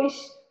yellowish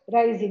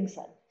rising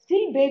sun.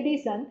 Still baby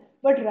sun,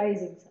 but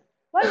rising sun.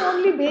 Why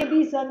only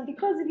baby sun?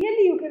 Because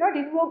really you cannot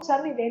invoke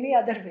sun in any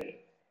other way.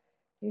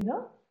 You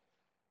know.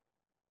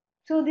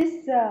 So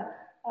this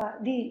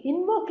the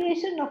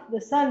invocation of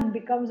the sun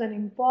becomes an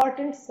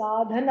important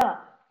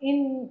sadhana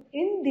in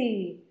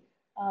the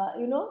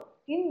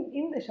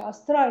in the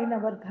shastra, in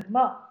our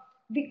dharma,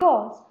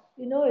 because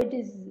it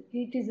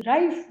is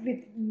rife with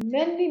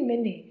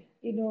many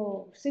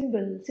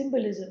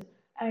symbolism,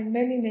 and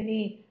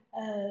many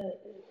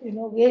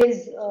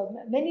ways,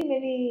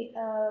 many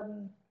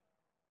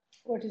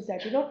what is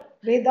that,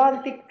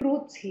 Vedantic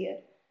truths here.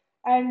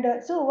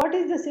 And so what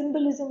is the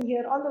symbolism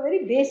here? On the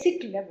very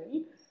basic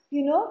level,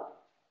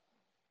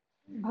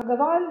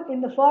 Bhagavan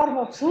in the form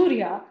of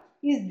Surya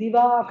is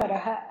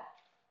Divakaraha,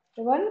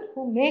 the one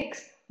who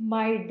makes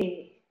my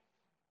day.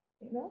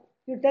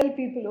 You tell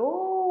people,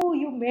 oh,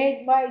 you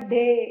made my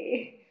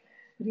day.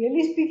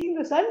 Really speaking,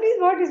 the sun is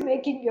what is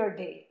making your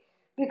day.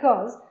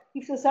 Because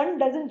if the sun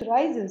doesn't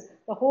rise,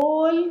 the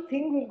whole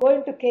thing will go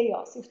into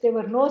chaos. If there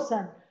were no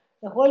sun,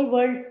 the whole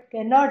world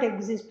cannot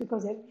exist,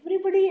 because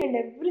everybody and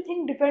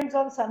everything depends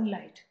on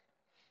sunlight.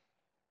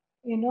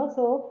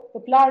 So the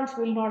plants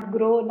will not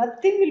grow,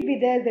 nothing will be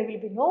there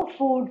will be no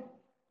food,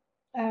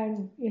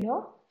 and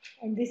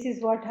and this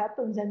is what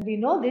happens. And we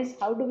know this.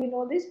 How do we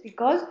know this?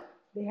 Because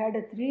they had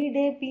a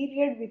 3-day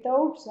period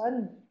without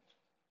sun.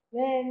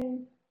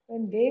 When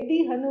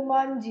baby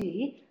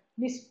Hanumanji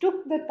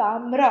mistook the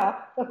tamra,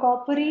 the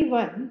coppery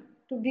one,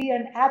 to be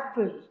an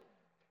apple.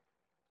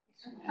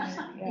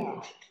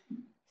 Yeah.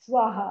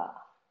 Swaha.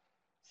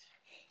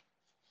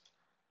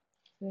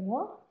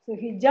 So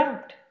he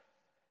jumped.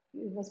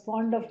 He was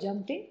fond of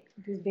jumping.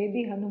 It is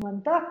baby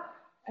Hanumanta,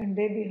 and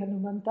baby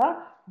Hanumanta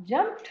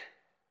jumped,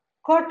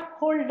 caught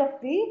hold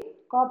of the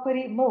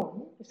coppery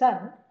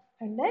sun,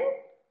 and then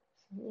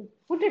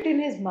put it in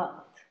his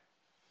mouth.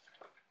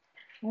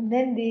 And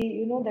then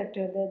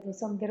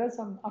there are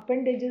some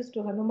appendages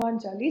to Hanuman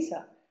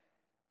Chalisa.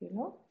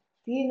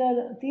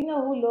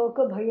 Tinahu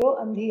loka bhayo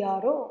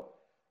andhiyaro.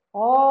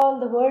 All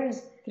the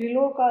world's 3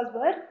 lokas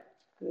were,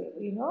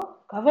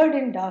 covered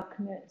in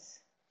darkness.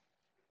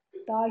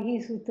 Tahi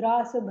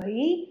sutrasa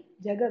bhai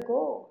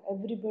jagako.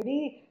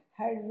 Everybody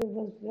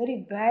was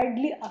very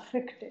badly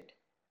affected.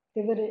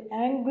 They were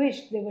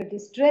anguished, they were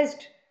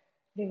distressed,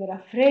 they were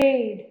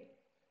afraid.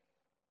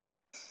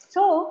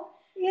 So,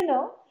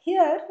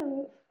 here,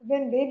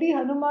 when baby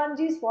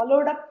Hanumanji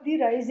swallowed up the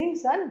rising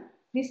sun,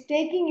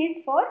 mistaking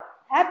it for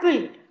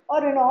apple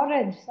or an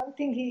orange,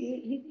 something,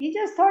 he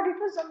just thought it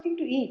was something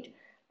to eat,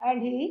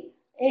 and he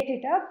ate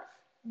it up.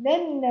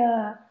 Then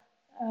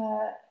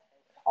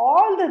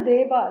all the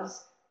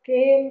devas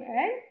came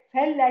and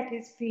fell at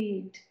his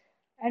feet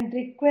and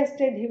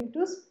requested him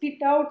to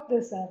spit out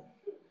the sun.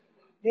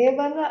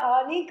 Devana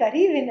ani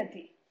kari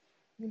vinati.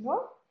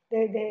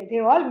 They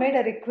all made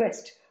a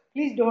request.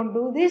 Please don't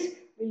do this.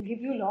 We'll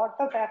give you lot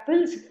of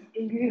apples.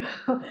 We'll give you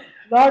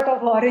lot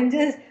of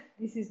oranges.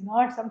 This is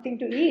not something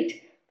to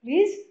eat.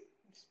 Please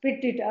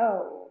spit it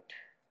out.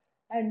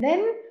 And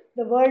then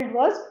the world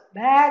was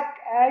back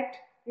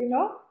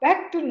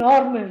to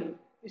normal.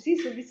 You see,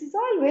 so this is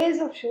all ways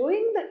of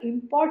showing the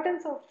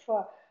importance of,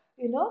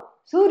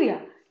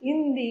 Surya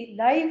in the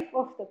life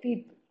of the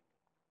people.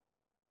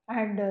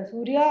 And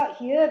Surya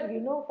here,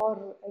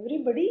 for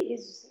everybody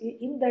is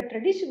in the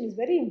tradition is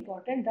very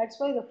important. That's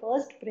why the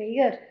first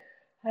prayer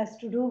has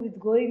to do with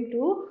going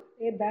to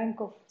a bank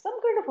of some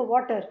kind of a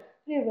water,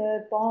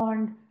 river,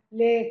 pond,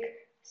 lake,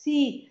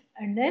 sea,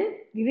 and then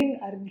giving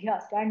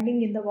arghya,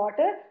 standing in the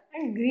water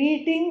and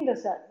greeting the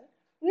sun.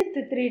 With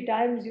 3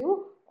 times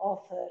you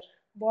offer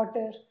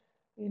water,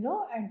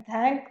 and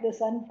thank the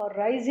sun for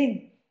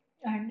rising.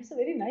 And it's a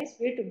very nice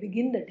way to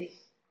begin the day.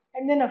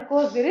 And then, of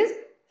course, there is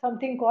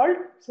something called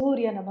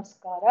Surya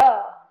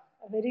Namaskara,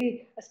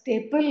 a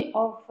staple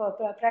of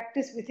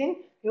practice within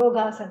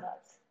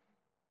Yogasanas.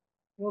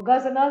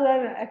 Yogasanas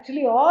are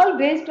actually all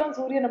based on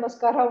Surya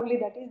Namaskara only.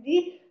 That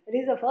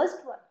is the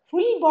first one.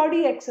 Full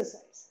body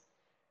exercise.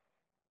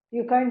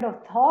 You kind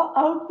of thaw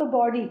out the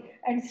body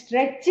and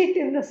stretch it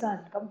in the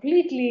sun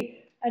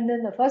completely. And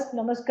then the first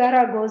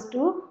Namaskara goes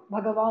to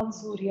Bhagavan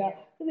Surya.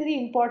 Very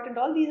important.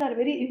 All these are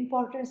very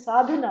important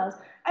sadhanas.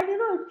 And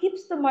it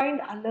keeps the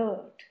mind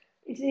alert.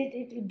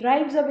 It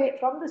drives away,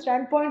 from the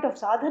standpoint of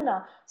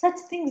sadhana, such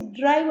things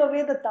drive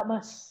away the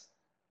tamas.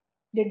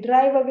 They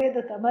drive away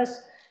the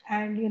tamas,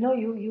 and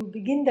you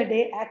begin the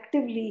day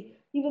actively,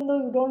 even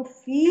though you don't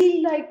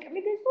feel like,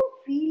 there's no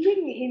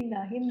feeling in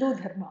Hindu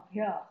dharma.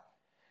 Yeah.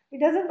 It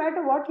doesn't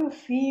matter what you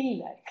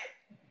feel like.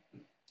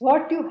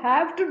 What you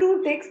have to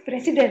do takes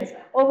precedence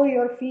over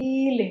your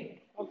feeling.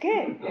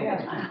 Okay?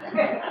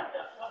 Yeah.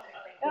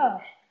 Yeah.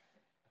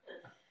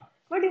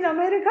 But in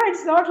America,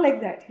 it's not like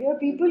that. Here,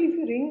 people, if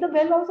you ring the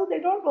bell also, they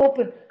don't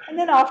open. And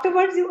then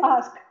afterwards you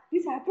ask.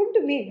 This happened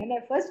to me when I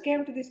first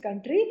came to this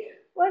country.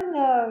 one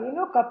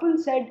couple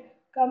said,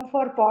 come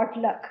for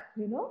potluck,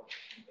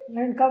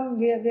 and come,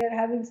 we are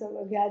having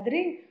some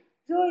gathering.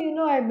 So,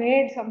 I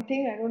made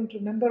something, I don't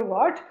remember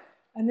what,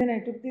 and then I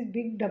took this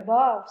big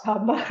dabba of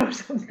sambar or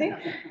something,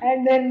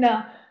 and then,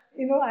 I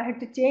had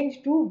to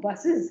change 2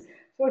 buses.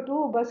 So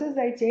 2 buses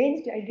I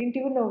changed, I didn't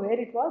even know where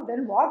it was,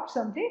 then walked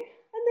something,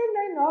 and then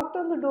I knocked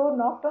on the door,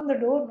 knocked on the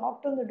door,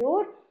 knocked on the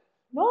door.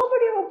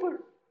 Nobody opened,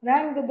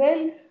 rang the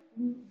bell,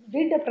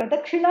 did a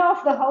pradakshina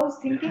of the house,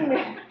 thinking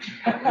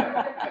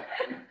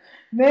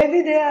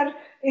maybe they are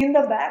in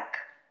the back,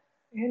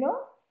 Nobody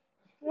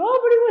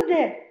was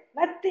there,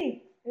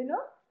 nothing,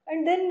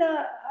 And then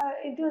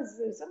it was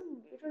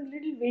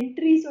little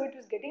wintry, so it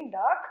was getting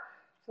dark.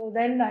 So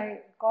then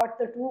I caught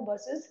the 2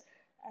 buses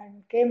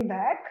and came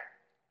back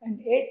and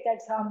ate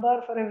that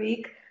sambar for a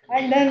week,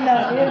 and then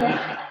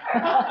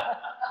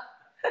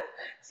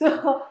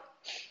so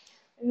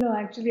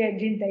actually I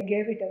didn't. I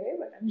gave it away,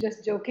 but I'm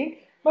just joking.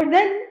 But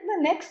then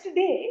the next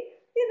day,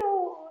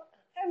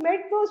 I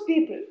met those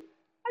people,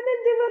 and then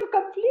they were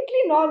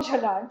completely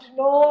nonchalant.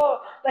 No,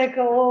 like,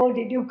 oh,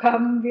 did you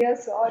come? We are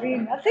sorry,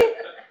 nothing.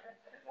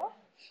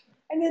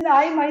 And then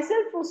I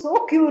myself was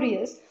so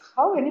curious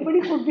how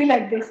anybody could be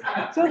like this.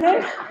 So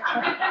then,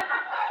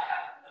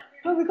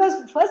 no,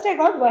 because first I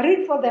got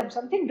worried for them.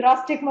 Something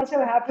drastic must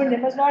have happened. They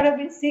must not have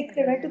been sick.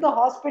 They went to the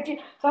hospital.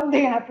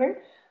 Something happened.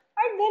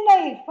 And then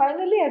I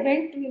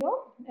went,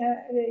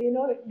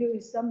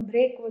 some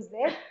break was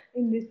there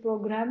in this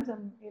program,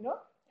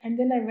 and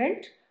then I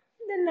went.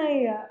 And then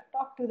I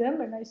talked to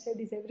them and I said,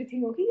 is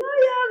everything okay?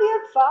 Yeah, we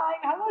are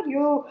fine. How are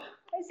you?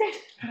 I said,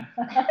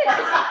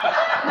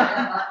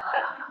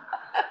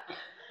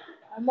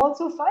 I'm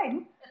also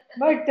fine.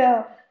 But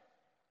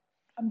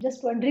I'm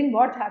just wondering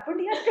what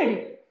happened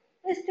yesterday.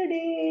 And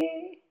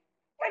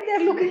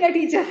they're looking at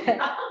each other.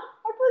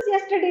 What was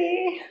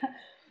yesterday?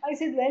 I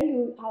said, well,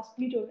 you asked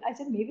me to. I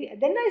said, maybe.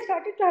 Then I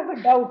started to have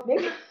a doubt.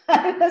 Maybe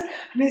I was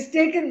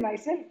mistaken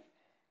myself.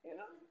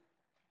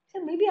 So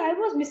maybe I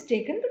was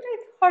mistaken, but I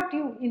thought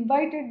you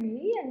invited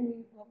me and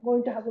we were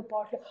going to have a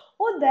potluck.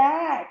 Oh,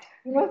 that.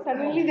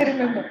 Suddenly they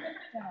remember.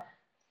 Yeah.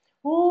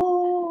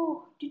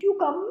 Oh, did you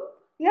come?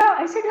 Yeah,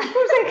 I said, of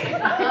course I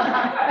came.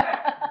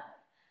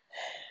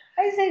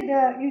 I said,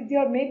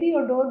 maybe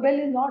your doorbell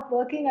is not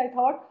working. I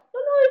thought,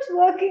 no, it's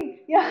working.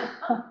 Yeah.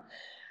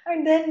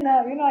 And then,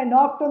 I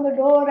knocked on the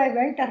door. I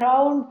went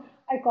around.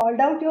 I called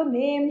out your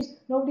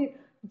names. Nobody.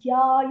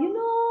 Yeah,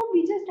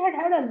 we just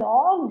had a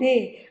long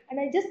day, and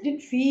I just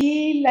didn't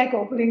feel like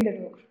opening the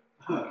door.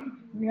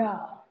 Yeah,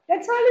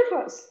 that's all it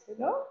was.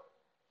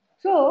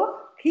 So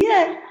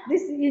here,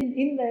 this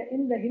in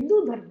the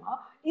Hindu dharma,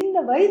 in the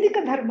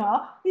Vaidika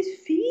dharma, this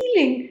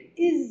feeling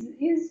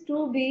is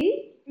to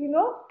be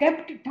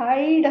kept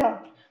tied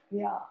up.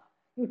 Yeah,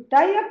 you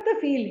tie up the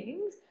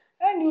feelings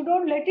and you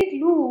don't let it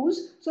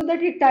loose, so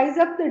that it ties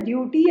up the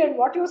duty and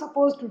what you're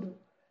supposed to do.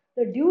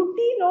 The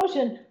duty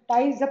notion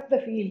ties up the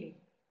feeling.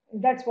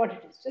 That's what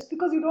it is. Just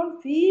because you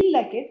don't feel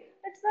like it,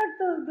 that's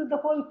not the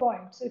whole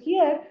point. So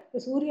here,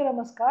 the Surya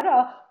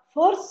Namaskara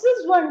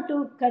forces one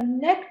to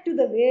connect to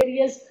the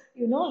various,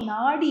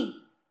 nadi.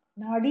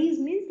 Nadis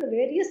means the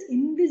various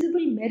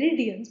invisible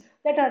meridians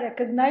that are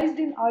recognized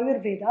in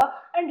Ayurveda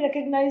and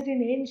recognized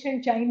in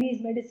ancient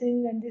Chinese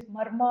medicine and this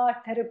marma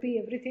therapy,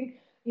 everything,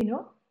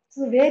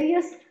 So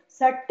various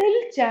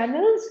subtle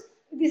channels,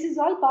 this is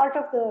all part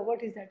of the,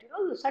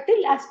 the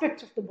subtle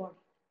aspects of the body.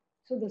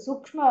 So the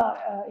sukshma,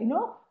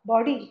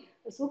 body,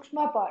 the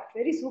sukshma part,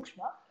 very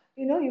sukshma,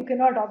 you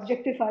cannot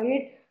objectify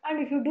it.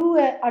 And if you do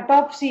an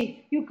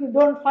autopsy, you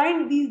don't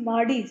find these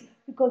nadis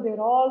because they're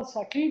all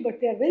subtle, but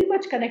they are very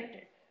much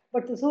connected.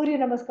 But the Surya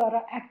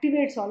Namaskara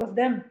activates all of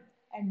them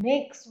and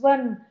makes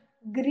one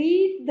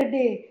greet the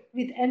day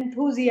with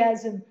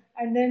enthusiasm.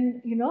 And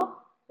then,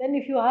 then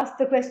if you ask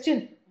the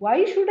question,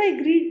 why should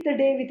I greet the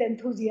day with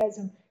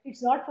enthusiasm?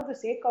 It's not for the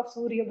sake of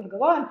Surya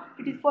Bhagavan,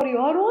 it is for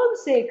your own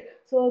sake.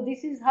 So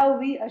this is how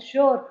we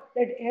assure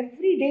that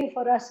every day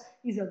for us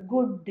is a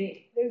good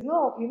day. There's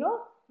no,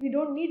 we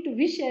don't need to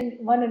wish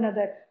one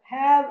another,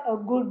 have a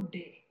good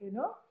day,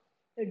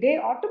 The day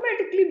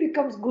automatically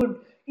becomes good.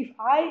 If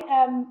I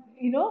am,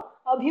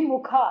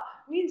 abhimukha,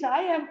 means I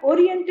am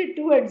oriented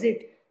towards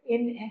it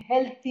in a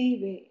healthy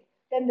way,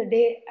 then the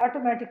day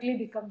automatically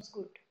becomes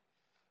good.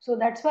 So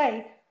that's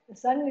why the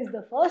sun is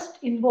the first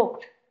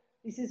invoked.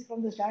 This is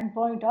from the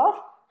standpoint of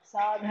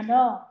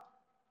sadhana.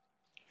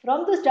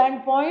 From the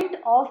standpoint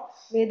of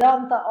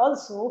Vedanta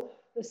also,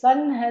 the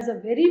sun has a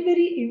very,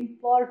 very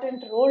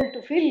important role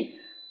to fill,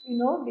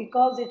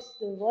 because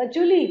it's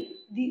virtually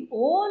the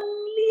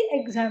only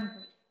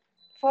example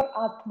for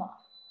Atma,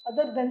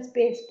 other than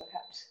space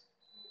perhaps.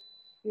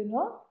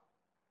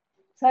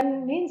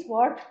 Sun means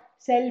what?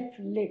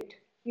 Self-lit.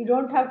 You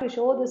don't have to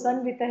show the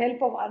sun with the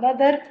help of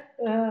another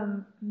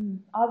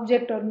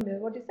object or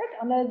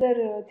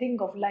another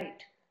thing of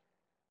light.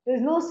 There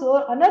is no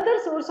source, another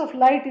source of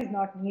light is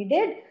not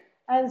needed,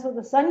 and so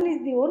the sun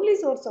is the only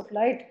source of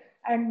light,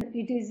 and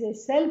it is a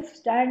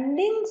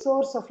self-standing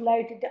source of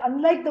light.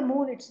 Unlike the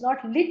moon, it's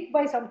not lit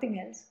by something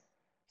else.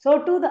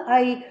 So too the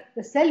I,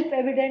 the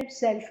self-evident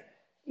self.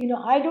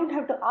 I don't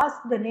have to ask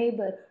the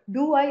neighbor,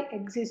 do I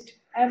exist?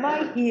 Am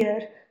I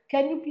here?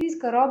 Can you please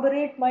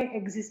corroborate my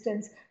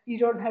existence? You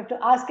don't have to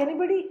ask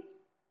anybody.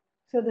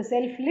 So the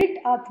self-lit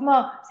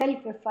Atma,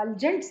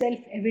 self-effulgent,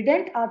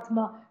 self-evident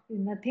Atma is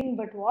nothing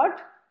but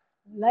what?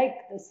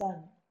 Like the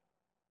sun.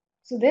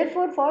 So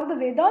therefore, for the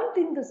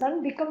Vedantin, the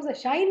sun becomes a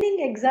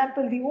shining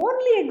example, the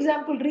only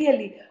example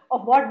really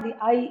of what the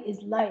I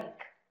is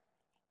like.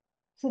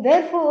 So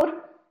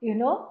therefore, the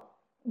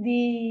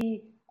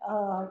the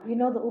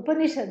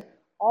Upanishad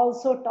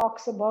also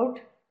talks about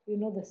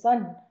the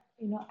sun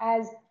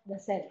as the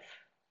self,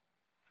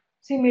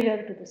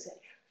 similar to the self.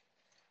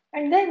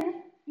 And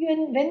then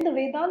when the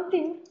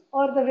Vedantin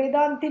or the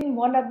Vedantin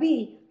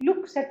wannabe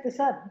looks at the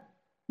sun,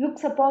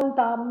 looks upon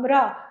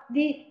Tamra,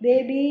 the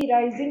baby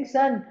rising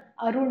sun,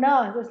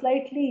 Aruna, the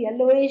slightly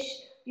yellowish,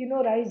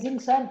 rising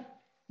sun,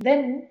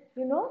 then,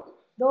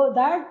 though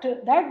that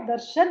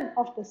darshan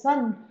of the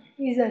sun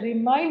is a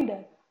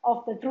reminder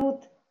of the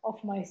truth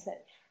of myself.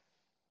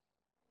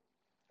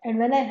 And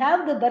when I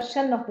have the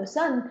darshan of the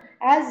sun,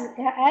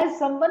 as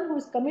someone who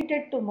is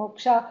committed to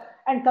moksha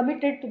and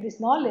committed to this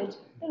knowledge,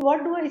 then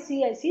what do I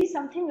see? I see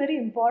something very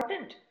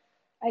important.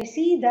 I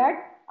see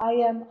that I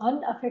am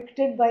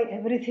unaffected by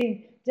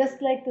everything,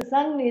 just like the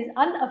sun is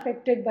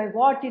unaffected by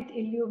what it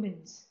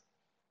illumines.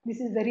 This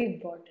is very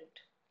important.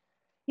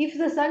 If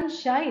the sun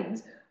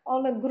shines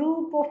on a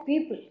group of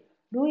people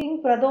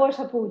doing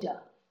pradosha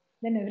puja,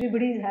 then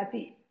everybody is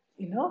happy,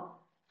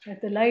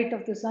 that the light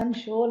of the sun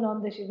shone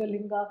on the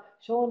Shivalinga,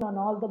 shone on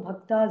all the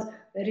bhaktas,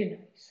 very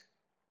nice.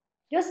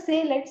 Just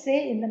say, let's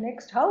say in the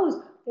next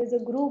house, there's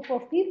a group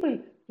of people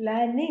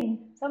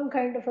planning some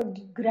kind of a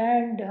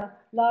grand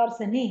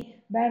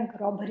larceny, bank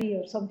robbery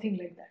or something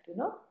like that,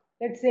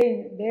 Let's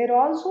say there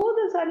also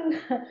the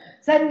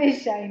sun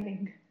is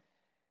shining.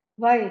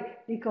 Why?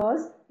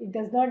 Because it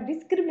does not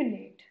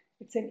discriminate.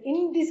 It's an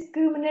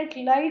indiscriminate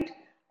light,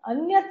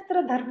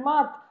 anyatra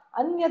dharmat,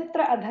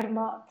 anyatra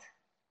adharmat.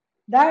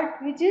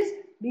 That which is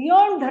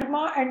beyond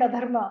dharma and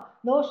adharma,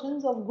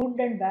 notions of good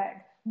and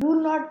bad,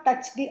 do not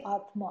touch the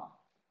Atma.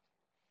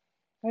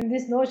 And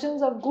these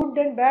notions of good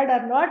and bad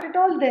are not at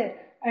all there.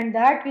 And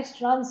that which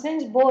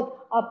transcends both,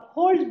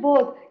 upholds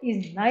both,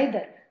 is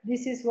neither.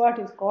 This is what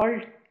is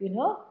called,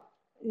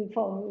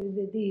 for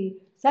the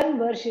sun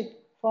worship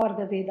for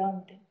the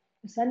Vedanta.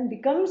 The sun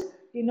becomes,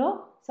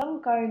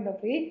 some kind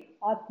of a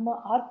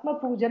Atma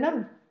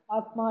Pujanam,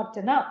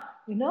 Atmarchana,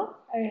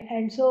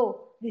 and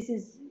so this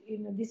is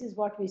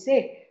what we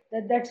say.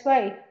 That's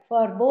why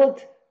for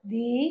both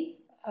the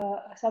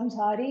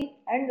samsari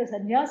and the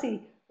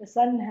sannyasi, the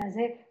sun has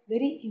a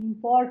very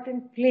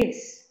important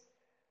place.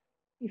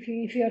 If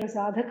you are a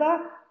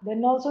sadhaka,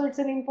 then also it's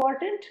an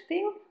important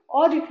thing.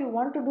 Or if you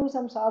want to do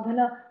some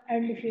sadhana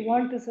and if you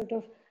want to sort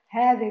of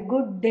have a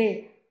good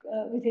day,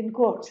 within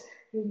quotes,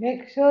 you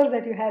make sure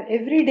that you have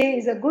every day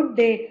is a good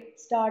day.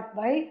 Start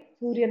by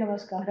Surya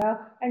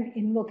Namaskara and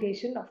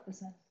invocation of the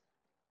sun.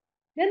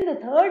 Then the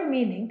third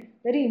meaning,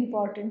 very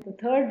important, the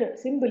third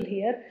symbol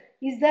here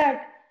is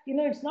that,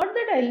 it's not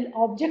that I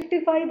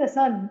objectify the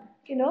sun,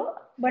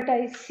 but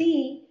I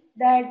see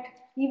that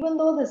even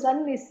though the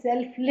sun is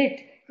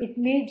self-lit, it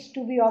needs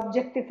to be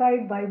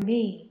objectified by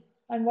me.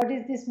 And what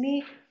is this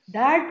me?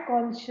 That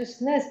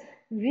consciousness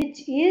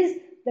which is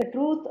the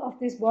truth of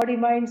this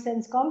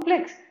body-mind-sense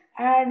complex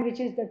and which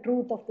is the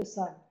truth of the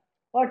sun.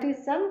 What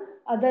is sun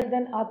other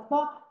than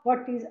Atma?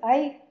 What is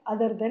I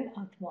other than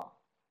Atma?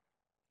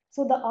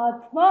 So the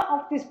Atma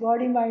of this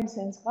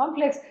body-mind-sense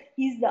complex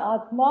is the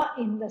Atma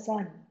in the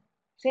sun.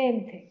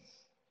 Same thing.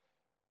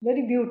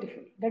 Very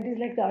beautiful. That is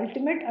like the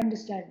ultimate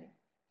understanding.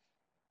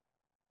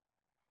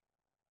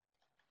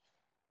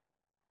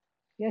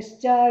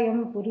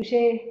 Yaschayam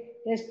purushe,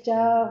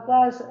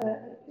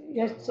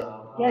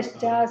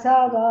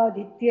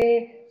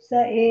 yaschasavaditye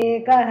sa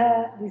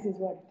ekaha. This is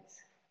what it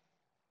is.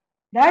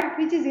 That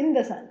which is in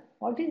the sun.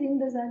 What is in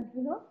the sun?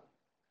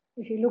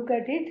 If you look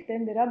at it,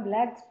 then there are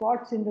black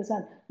spots in the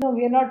sun. No,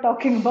 we are not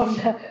talking about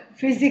the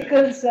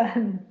physical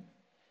sun.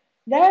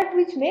 That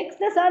which makes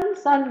the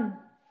sun,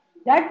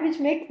 that which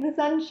makes the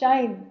sun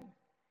shine,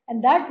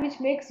 and that which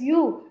makes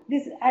you,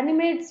 this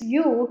animates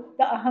you,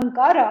 the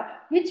ahankara,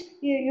 which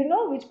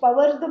which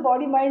powers the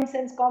body, mind,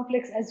 sense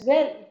complex as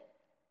well.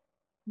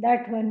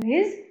 That one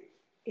is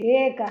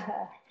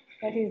ekaha.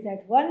 That is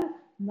that one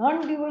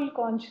non-dual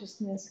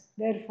consciousness.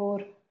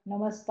 Therefore,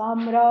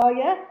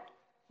 namastamraya,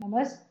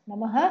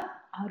 namaha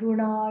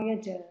arunaya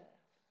cha.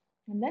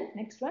 And then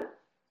next one,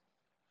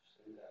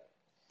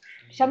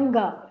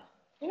 Shamga.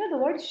 The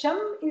word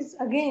Sham is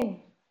again,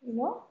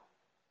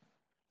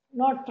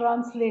 not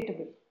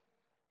translatable.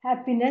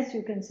 Happiness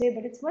you can say,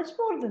 but it's much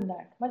more than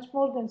that, much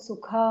more than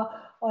sukha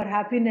or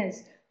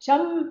happiness.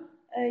 Sham,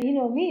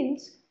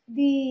 means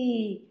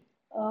the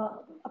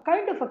a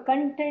kind of a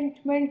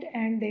contentment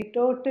and a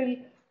total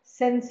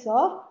sense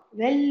of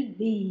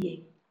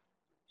well-being.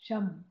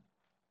 Sham.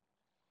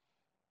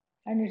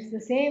 And it's the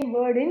same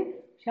word in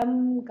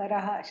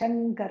Shankaraha.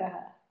 Sham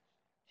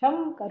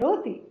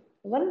Karoti.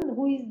 The one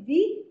who is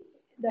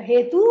the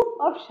hetu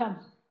of sham.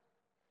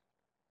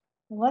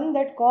 The one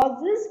that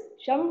causes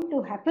sham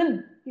to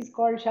happen is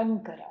called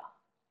Shankara.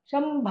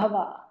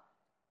 Shambhava.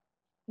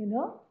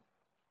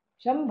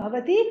 Sham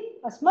bhavati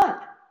asmat.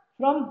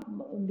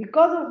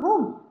 Because of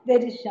whom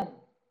there is sham.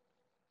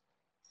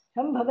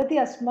 Sham bhavati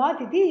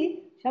asmat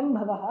iti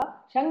shambhavaha.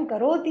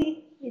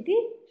 Shankaroti iti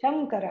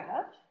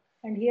shankaraha.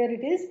 And here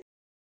it is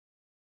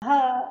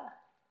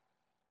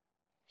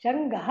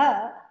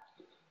Shangaha.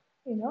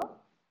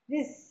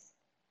 This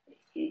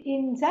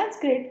in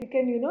Sanskrit we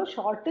can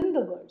shorten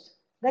the words.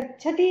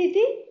 Gacchati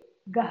iti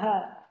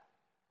gaha.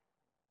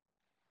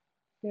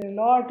 There are a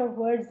lot of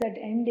words that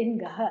end in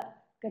gaha.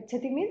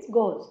 Gacchati means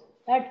goes,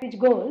 that which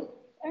goes,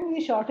 and we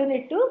shorten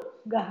it to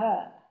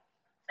gaha.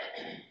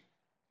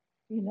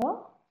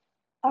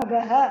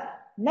 Agaha,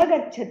 na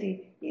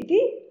gacchati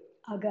iti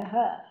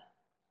agaha.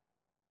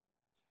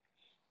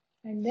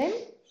 And then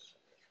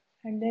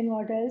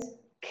what else?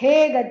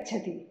 Khe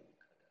gacchati,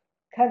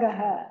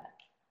 khagaha.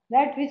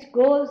 That which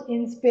goes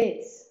in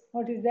space.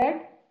 What is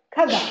that?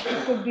 Khaga.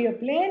 It could be a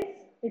plane,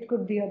 it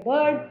could be a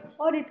bird,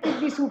 or it could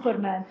be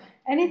Superman.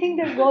 Anything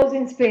that goes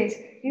in space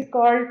is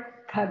called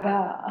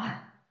khaga.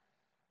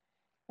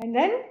 And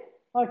then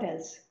what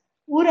else?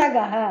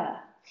 Uragaha.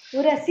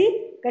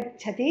 Urasi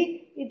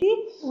gacchati iti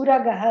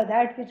uragaha.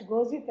 That which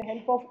goes with the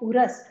help of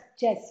uras,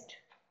 chest.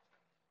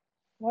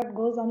 What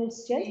goes on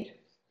its chest?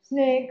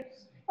 Snake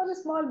or a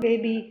small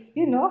baby,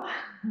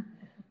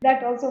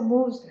 that also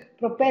moves,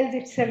 propels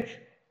itself,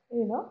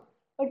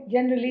 but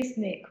generally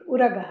snake.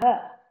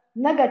 Uragaha,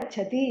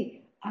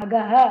 nagacchati,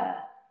 agaha.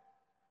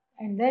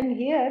 And then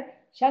here,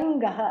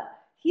 shangaha.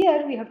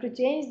 Here we have to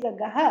change the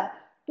gaha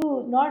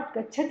to not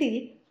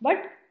gacchati,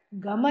 but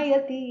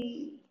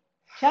gamayati.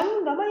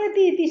 Sham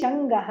gamayati iti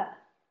shangaha.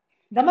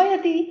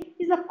 Gamayati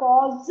is a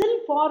causal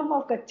form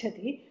of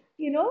gacchati.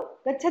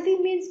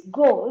 Gacchati means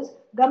goes,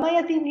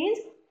 gamayati means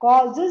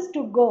causes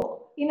to go.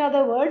 In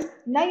other words,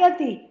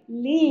 nayati,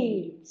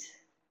 leads.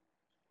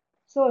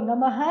 So,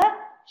 namaha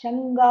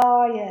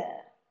shangaya.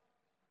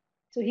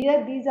 So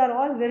here these are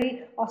all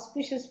very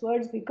auspicious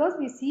words because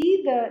we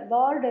see the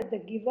Lord as the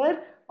giver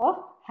of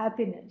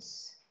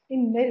happiness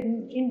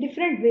in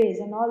different ways,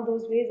 and all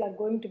those ways are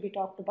going to be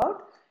talked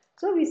about.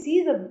 So we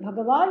see the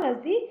Bhagavan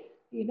as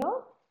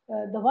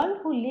the one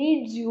who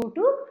leads you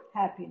to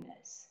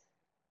happiness.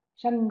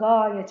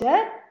 Shangaya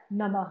cha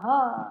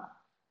namaha.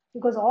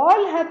 Because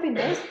all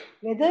happiness,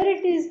 whether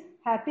it is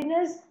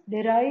happiness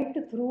derived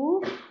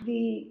through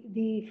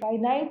the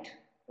finite,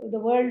 the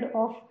world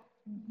of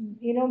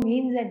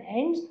means and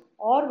ends,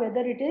 or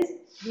whether it is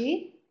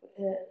the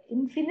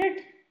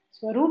infinite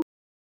swarup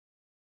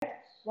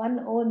that one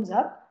owns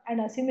up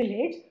and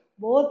assimilates,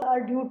 both are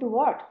due to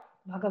what?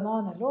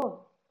 Bhagavan alone.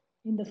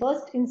 In the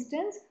first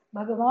instance,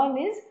 Bhagavan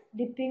is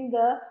dipping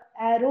the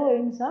arrow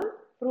in some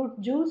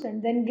fruit juice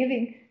and then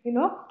giving,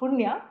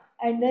 punya.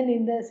 And then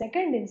in the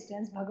second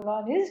instance,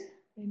 Bhagavan is,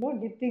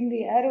 dipping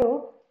the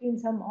arrow in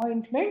some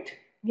ointment,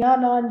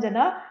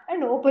 jnananjana,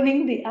 and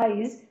opening the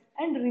eyes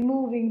and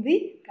removing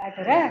the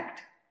cataract.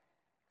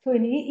 So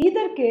in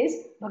either case,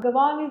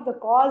 Bhagavan is the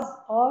cause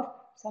of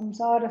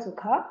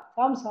sukha,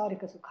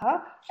 saṃsārika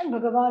sukha, and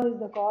Bhagavan is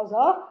the cause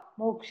of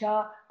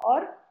moksha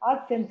or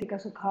Ātyantika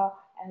sukha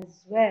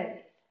as well.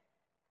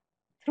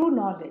 Through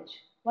knowledge.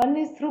 One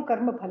is through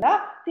karma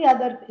phala, the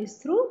other is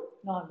through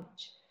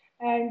knowledge.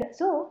 And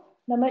so,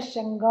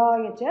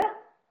 Namashangaya cha.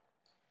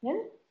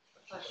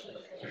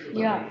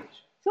 Yeah.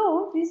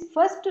 So this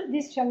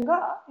Shanga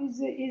is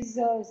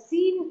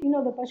seen,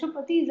 the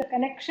Pashupati is a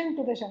connection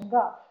to the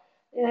Shanga.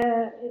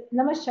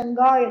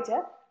 Namashangaya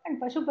cha.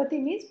 And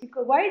Pashupati means,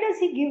 because why does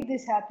he give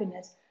this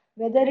happiness?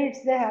 Whether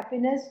it's the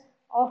happiness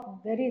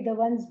of the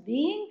one's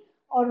being,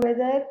 or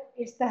whether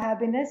it's the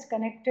happiness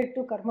connected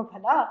to karma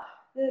phala.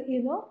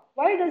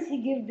 Why does he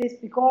give this?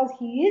 Because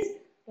he is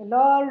the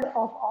Lord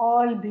of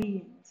all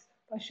beings.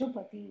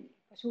 Pashupati.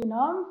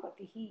 Pashunam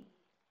patihi.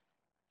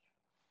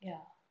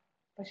 Yeah.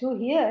 Pashu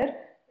here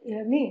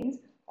means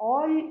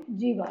all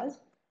jivas,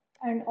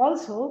 and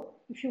also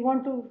if you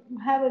want to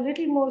have a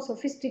little more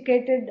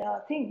sophisticated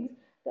things,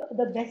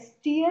 the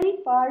bestial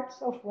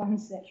parts of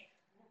oneself.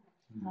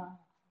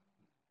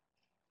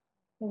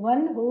 The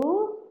one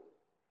who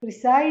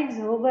presides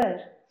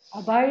over,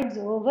 abides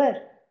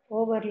over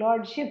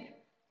lordship,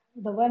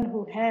 the one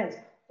who has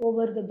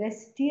over the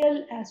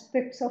bestial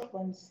aspects of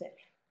oneself.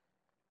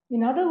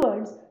 In other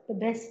words, the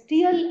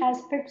bestial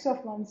aspects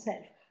of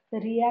oneself, the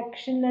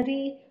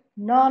reactionary,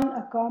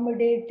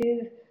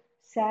 non-accommodative,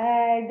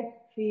 sad,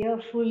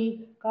 fearful,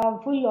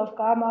 full of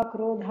kama,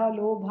 krodha,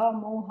 lobha,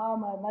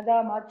 moha,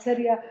 mada,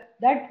 matsarya,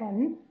 that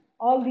one,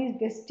 all these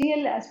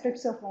bestial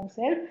aspects of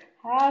oneself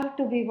have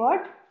to be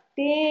what?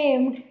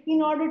 Tamed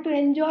in order to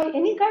enjoy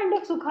any kind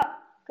of sukha,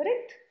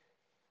 correct?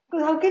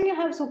 Because how can you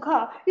have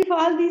sukha if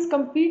all these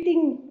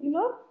competing,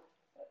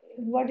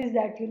 what is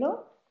that,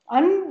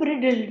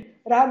 unbridled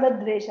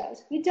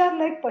ragadveshas, which are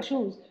like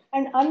pashus,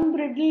 and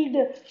unbridled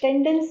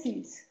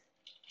tendencies,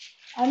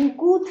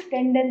 uncouth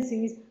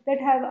tendencies, that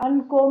have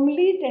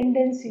uncomely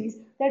tendencies,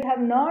 that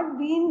have not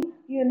been,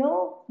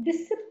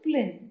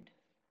 disciplined.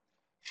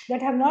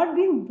 that have not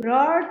been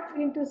brought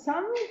into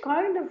some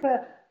kind of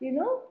a,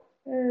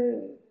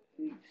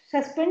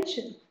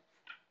 suspension.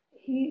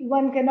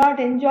 One cannot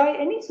enjoy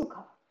any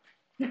sukha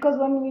because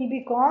one will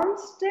be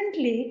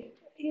constantly,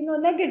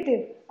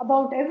 negative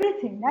about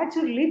everything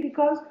naturally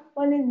because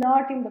one is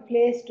not in the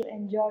place to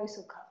enjoy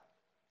sukha.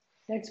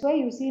 That's why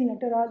you see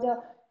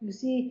Nataraja, you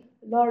see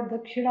Lord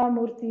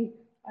Dakshinamurti,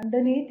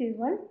 underneath is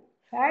one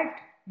fat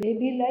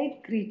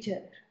baby-like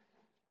creature.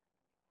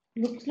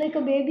 Looks like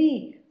a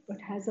baby,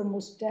 but has a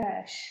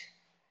mustache,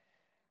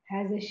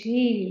 has a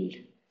shield,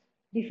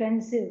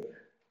 defensive,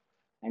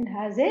 and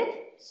has a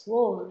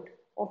sword,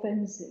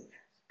 offensive.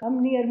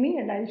 Come near me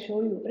and I'll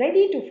show you.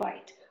 Ready to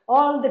fight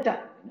all the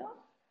time,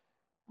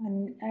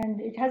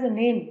 And it has a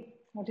name.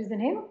 What is the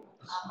name?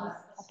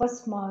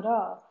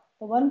 Apasmara.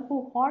 The one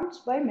who haunts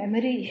by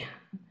memory.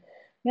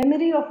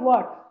 Memory of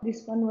what?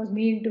 This one was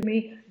mean to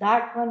me.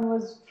 That one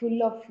was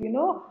full of,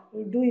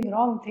 doing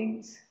wrong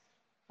things.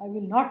 I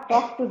will not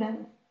talk to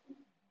them.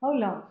 How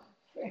long?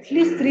 At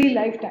least 3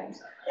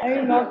 lifetimes. I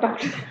will not talk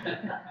to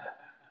them.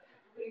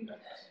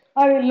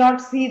 I will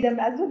not see them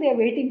as though they are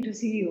waiting to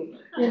see you.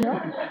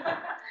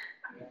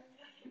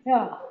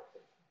 Yeah.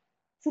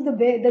 So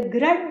the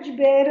grudge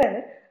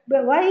bearer,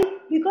 but why?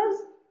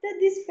 Because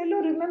this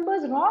fellow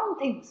remembers wrong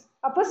things.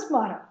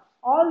 Apasmara.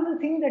 All the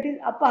things that is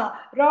apa,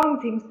 wrong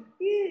things.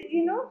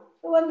 The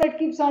one that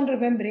keeps on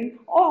remembering,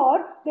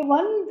 or the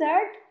one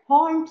that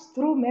haunts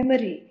through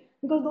memory.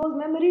 Because those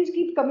memories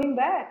keep coming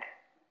back.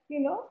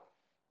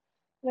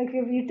 Like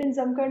you've eaten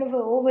some kind of a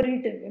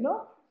overeaten,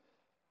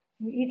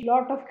 You eat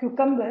lot of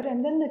cucumber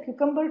and then the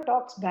cucumber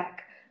talks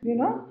back,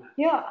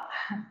 Yeah.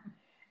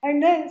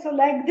 And then, so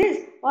like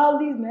this, all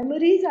these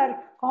memories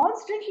are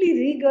constantly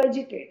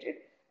regurgitated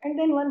and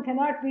then one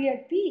cannot be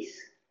at peace.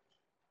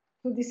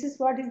 So this is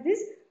what is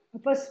this?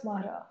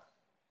 Apasmara.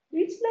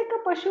 It's like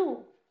a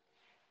pashu.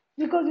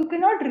 Because you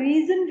cannot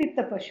reason with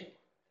the pashu.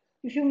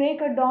 If you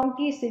make a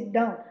donkey sit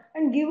down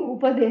and give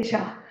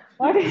upadesha,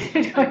 what is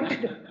it going to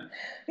do?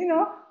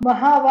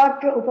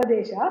 Mahavakya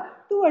upadesha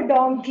to a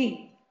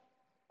donkey.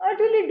 What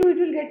will it do? It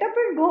will get up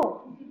and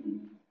go.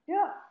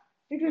 Yeah.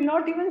 It will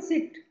not even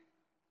sit.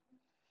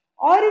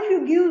 Or if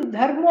you give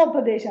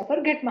dharmopadesha,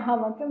 forget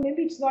Mahavakya,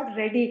 maybe it's not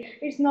ready,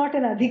 it's not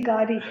an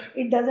adhikari,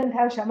 it doesn't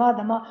have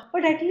shamadama,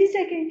 but at least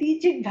I can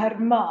teach it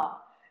dharma.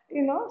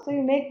 So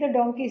you make the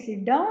donkey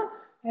sit down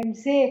and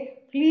say,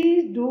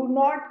 please do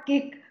not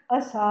kick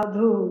a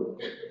sadhu.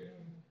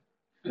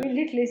 Will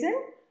it listen?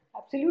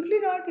 Absolutely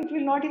not. It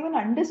will not even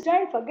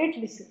understand, forget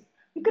listen.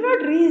 You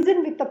cannot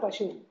reason with the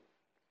pashu.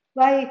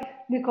 Why?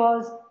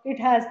 Because it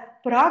has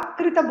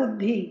prakrita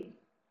buddhi.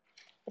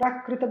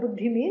 Prakrita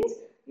buddhi means,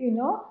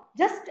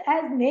 just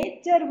as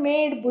nature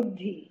made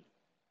buddhi.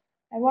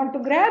 I want to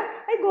grab,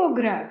 I go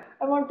grab.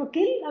 I want to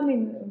kill,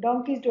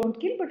 donkeys don't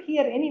kill, but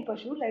here any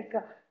pashu, like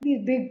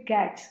these big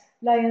cats,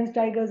 lions,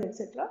 tigers,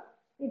 etc.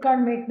 You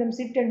can't make them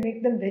sit and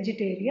make them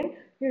vegetarian,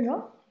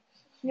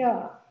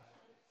 Yeah.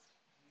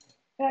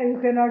 You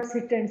cannot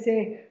sit and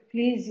say,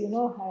 please,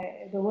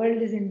 the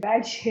world is in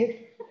bad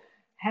shape.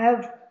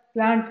 Have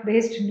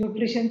plant-based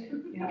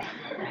nutrition. Yeah.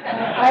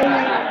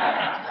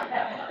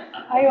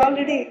 I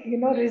already,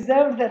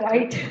 reserved the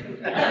right.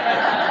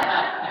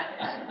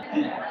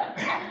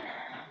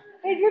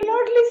 It will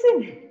not listen.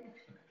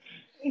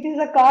 It is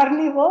a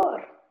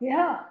carnivore.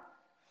 Yeah.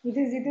 It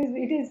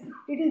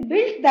is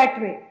built that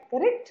way.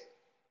 Correct?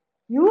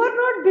 You are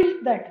not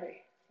built that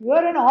way. You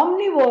are an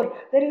omnivore.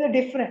 There is a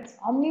difference.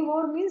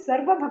 Omnivore means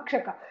sarva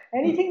bhakshaka.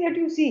 Anything that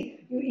you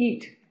see, you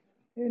eat.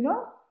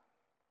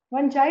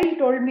 One child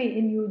told me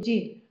in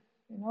Eugene,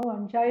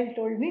 that,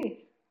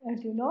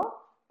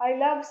 I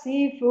love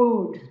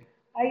seafood.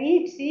 I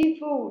eat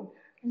seafood.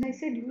 And I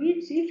said, you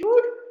eat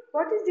seafood?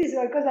 What is this?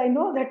 Because I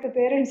know that the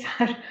parents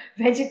are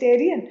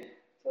vegetarian.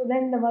 So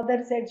then the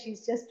mother said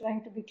she's just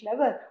trying to be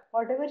clever.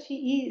 Whatever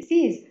she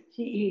sees,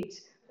 she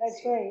eats. That's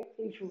why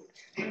seafood.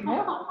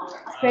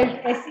 Spelled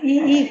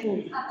S-E-E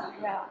food.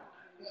 Yeah.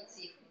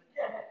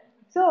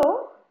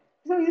 So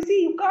you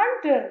see, you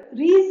can't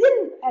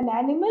reason an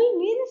animal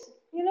means,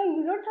 you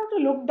don't have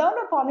to look down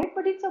upon it,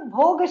 but it's a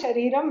bhoga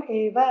shariram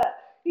eva.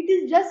 It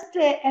is just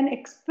an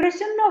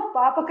expression of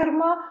papa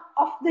karma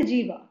of the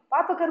jiva.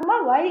 Papa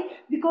karma, why?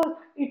 Because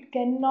it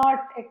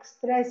cannot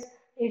express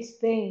its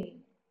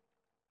pain.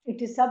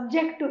 It is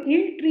subject to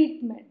ill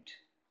treatment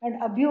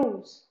and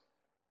abuse.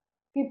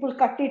 People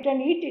cut it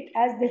and eat it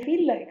as they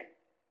feel like.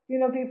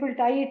 People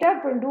tie it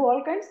up and do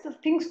all kinds of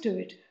things to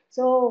it.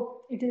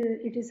 So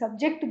it is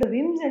subject to the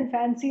whims and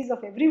fancies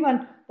of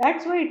everyone.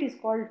 That's why it is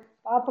called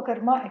papa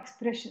karma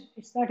expression.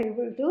 It's not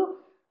able to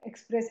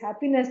express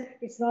happiness.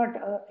 It's not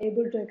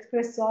able to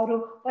express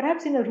sorrow,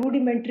 perhaps in a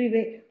rudimentary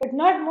way, but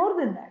not more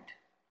than that.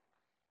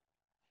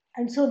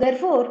 And so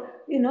therefore,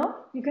 you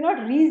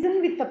cannot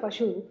reason with the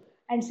pashu.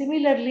 And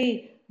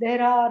similarly,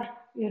 there are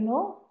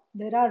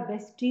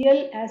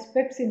bestial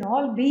aspects in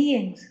all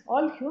beings,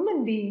 all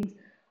human beings.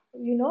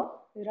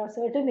 There are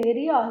certain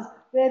areas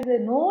where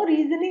no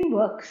reasoning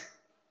works.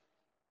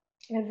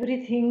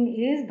 Everything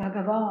is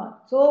Bhagavan.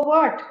 So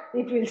what?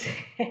 It will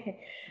say.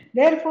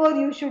 Therefore,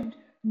 you should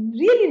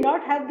really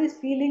not have this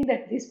feeling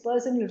that this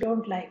person you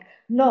don't like.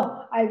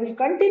 No, I will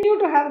continue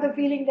to have the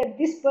feeling that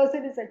this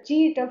person is a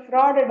cheat, a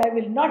fraud, and I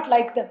will not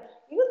like them.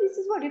 This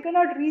is what you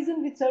cannot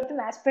reason with certain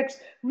aspects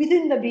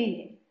within the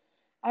being.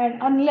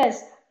 And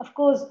unless, of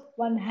course,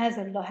 one has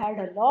had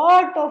a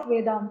lot of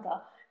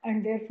Vedanta,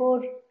 and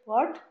therefore,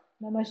 what?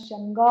 Namah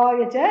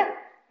cha,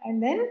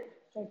 and then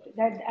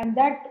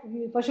that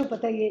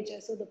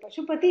Pashupatayecha. So the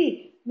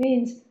Pashupati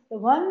means the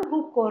one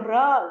who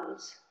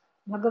corrals.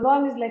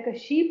 Bhagavan is like a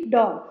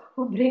sheepdog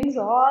who brings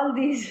all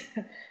these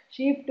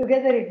sheep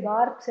together. It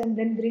barks and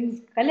then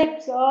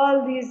collects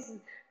all these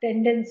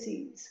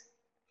tendencies.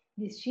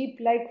 These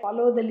sheep-like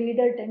follow the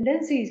leader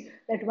tendencies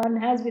that one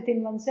has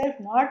within oneself,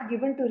 not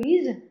given to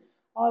reason,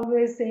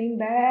 always saying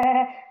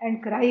bah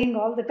and crying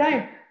all the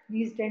time.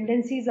 These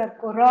tendencies are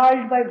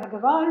corralled by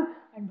Bhagavan,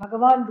 and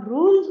Bhagavan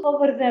rules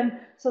over them.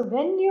 So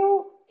when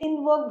you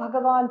invoke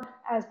Bhagavan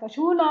as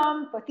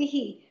Pashunam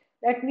Patihi,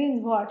 that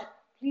means what?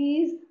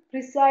 Please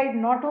preside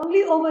not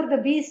only over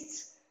the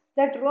beasts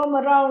that roam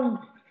around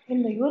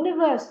in the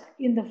universe,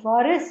 in the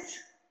forests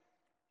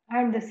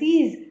and the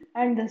seas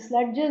and the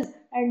sludges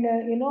and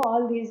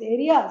all these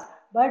areas,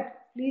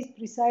 but please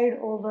preside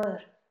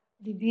over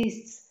the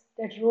beasts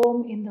that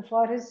roam in the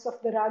forests of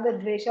the raga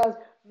dveshas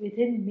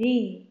within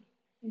me.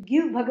 You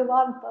give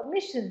Bhagavan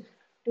permission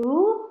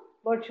to,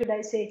 what should I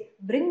say,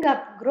 bring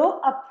up, grow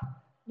up,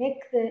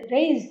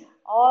 raise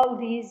all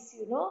these,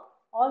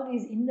 all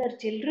these inner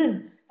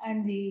children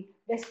and the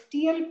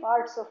bestial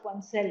parts of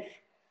oneself,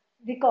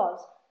 because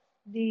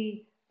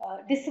the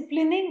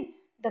disciplining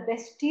the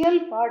bestial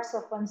parts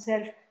of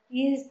oneself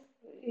is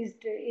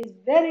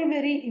very,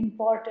 very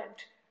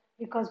important,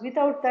 because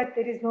without that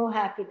there is no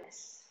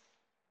happiness.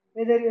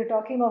 Whether you're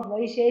talking of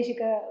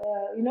Vaisheshika,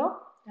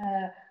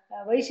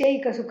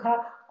 Vaisheshika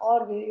sukha,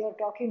 or you're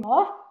talking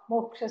of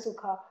Moksha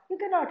sukha, you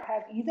cannot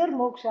have either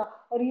Moksha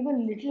or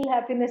even little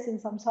happiness in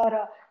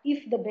samsara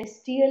if the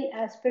bestial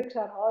aspects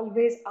are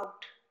always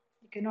out.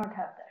 You cannot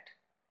have that.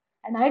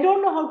 And I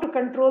don't know how to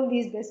control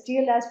these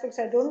bestial aspects.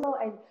 I don't know.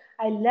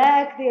 I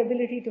lack the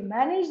ability to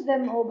manage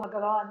them, oh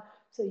Bhagavan.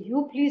 So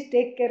you please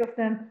take care of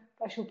them,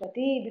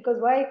 Pashupati,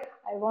 because why?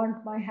 I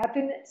want my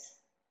happiness.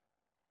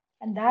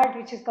 And that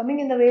which is coming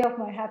in the way of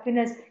my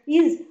happiness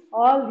is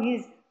all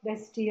these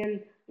bestial,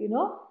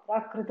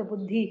 Prakrita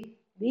Buddhi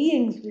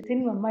beings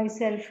within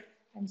myself.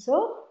 And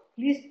so,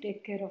 please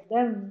take care of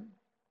them.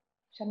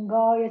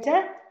 Shangaya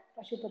cha,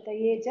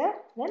 Pashupataye cha,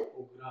 then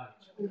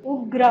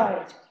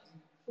Ugraya cha.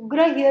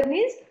 Ugra here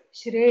means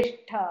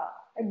Shrestha,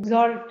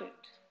 exalted.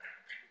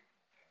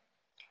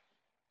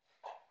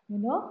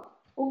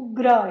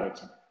 Ugraya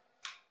cha.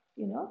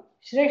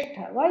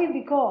 Shrestha. Why?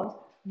 Because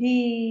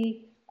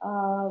the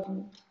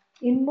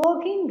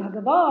invoking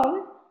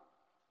Bhagavan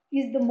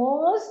is the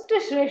most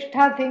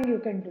Shrestha thing you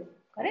can do.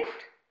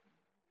 Correct?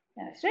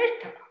 Yeah,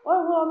 Shrestha.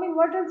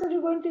 What else are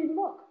you going to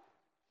invoke?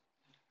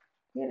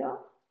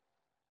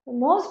 The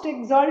most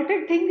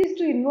exalted thing is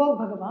to invoke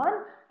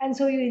Bhagavan, and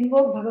so you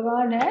invoke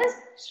Bhagavan as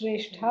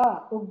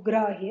Shrestha,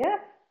 Ugra here,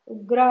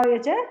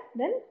 Ugraya cha,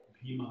 then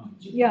Bhima.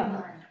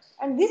 Yeah.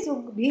 And this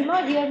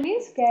Bhima here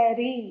means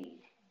scary.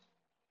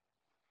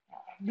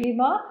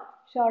 Bhima,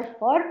 short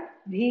for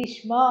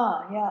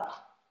Bhishma. Yeah.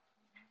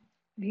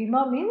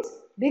 Bhima means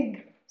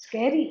big,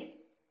 scary.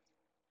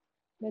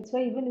 That's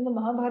why even in the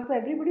Mahabharata,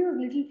 everybody was a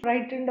little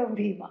frightened of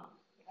Bhima.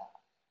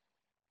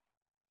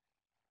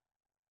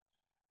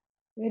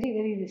 Very,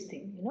 very this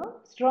thing,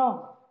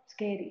 strong,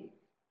 scary.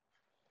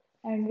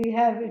 And we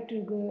have it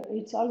to go,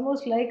 it's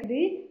almost like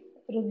the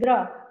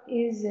Rudra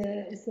is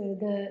the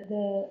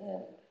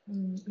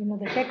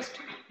text.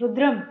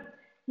 Rudram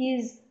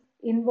is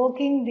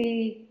invoking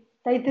the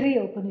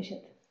Taittiriya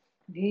Upanishad.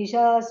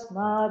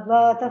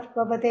 Bhishasmadvatah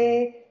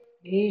pavate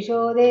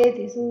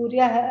bhishodeti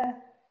suryah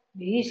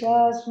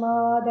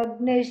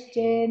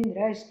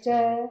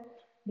bhishasmadagnischendrascha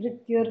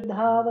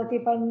mrityurdhavati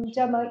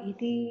panchama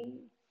iti.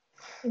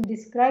 In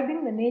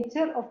describing the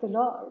nature of the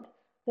Lord,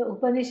 the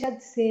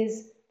Upanishad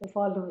says the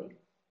following.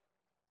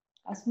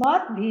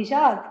 Asmat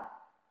bhishat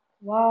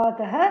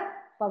vatah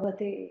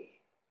pavate.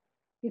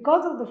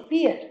 Because of the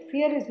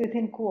fear is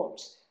within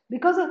quotes,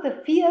 because of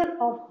the fear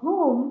of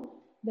whom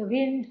the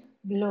wind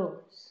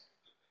blows.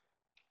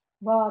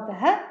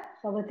 Vatah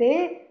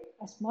pavate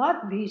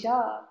asmat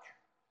bhishat.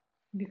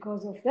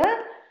 Because of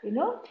the,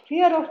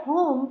 fear of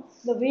whom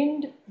the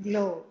wind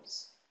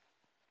blows.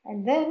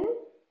 And then,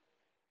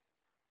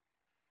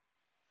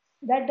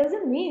 that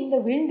doesn't mean the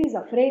wind is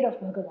afraid of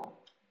Bhagavan.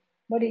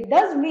 But it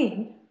does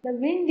mean the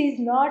wind is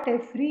not a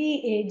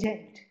free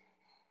agent.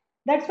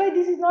 That's why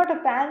this is not a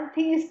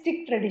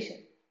pantheistic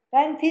tradition.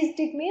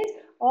 Pantheistic means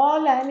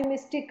all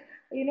animistic,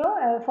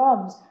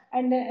 forms.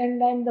 And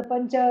the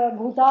Pancha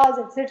Bhutas,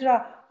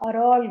 etc. are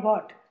all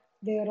what?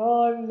 They are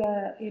all,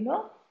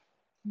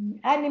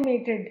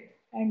 animated.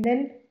 And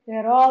then they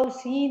are all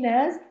seen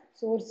as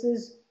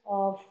sources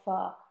of,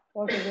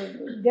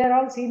 they are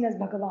all seen as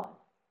Bhagavan.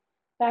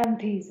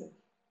 Pantheism.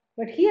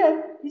 But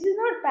here, this is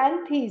not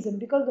pantheism,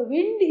 because the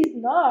wind is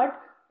not,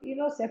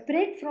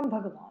 separate from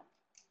Bhagavan.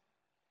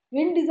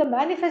 Wind is a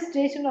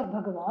manifestation of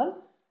Bhagavan,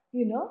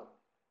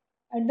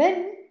 and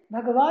then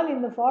Bhagavan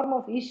in the form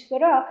of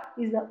Ishvara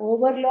is the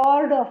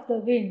overlord of the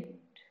wind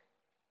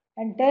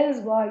and tells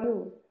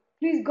Vayu,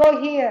 please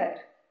go here,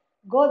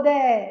 go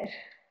there,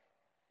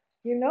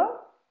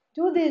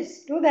 do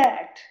this, do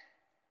that.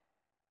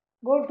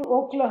 Go to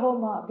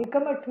Oklahoma,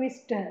 become a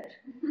twister.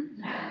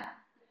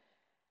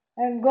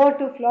 And go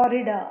to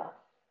Florida,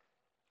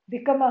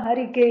 become a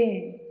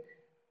hurricane.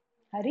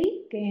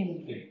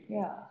 Hurricane,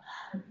 yeah.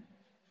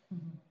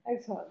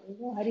 That's all.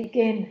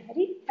 Hurricane.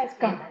 Hari has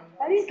come.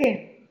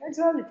 Hurricane. That's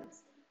all it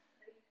is.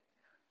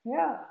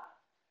 Yeah.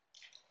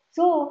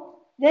 So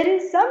there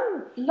is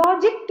some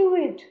logic to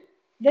it.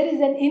 There is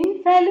an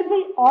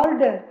infallible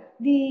order,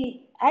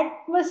 the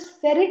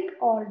atmospheric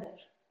order,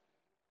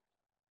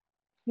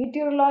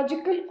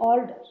 meteorological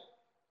order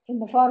in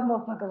the form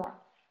of Bhagavan.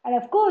 And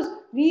of course,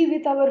 we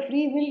with our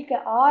free will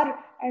are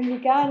and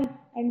we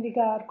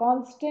are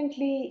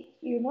constantly,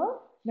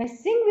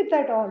 messing with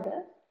that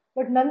order.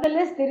 But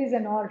nonetheless, there is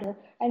an order.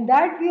 And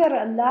that we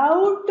are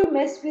allowed to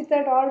mess with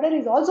that order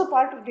is also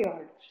part of the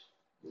order.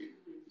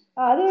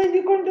 Otherwise,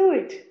 we couldn't do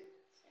it.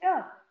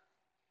 Yeah.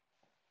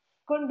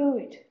 Couldn't do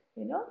it,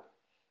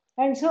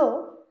 And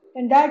so,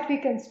 and that we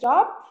can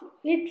stop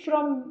it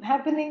from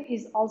happening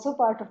is also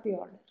part of the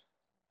order.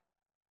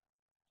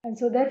 And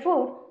so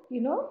therefore,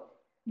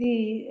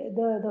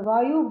 the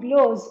Vayu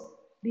blows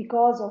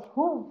because of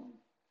whom?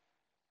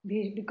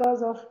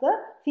 Because of the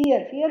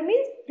fear. Fear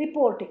means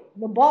reporting.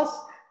 The boss,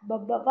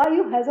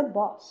 Vayu has a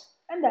boss,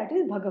 and that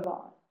is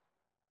Bhagavan.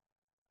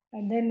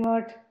 And then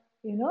what?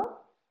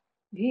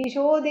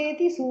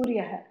 Bhishodeti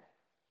Suryaha.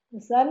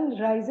 The sun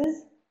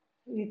rises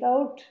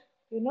without,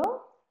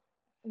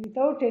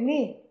 without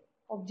any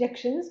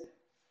objections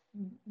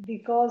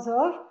because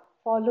of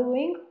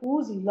following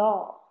whose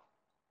law?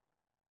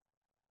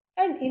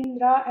 And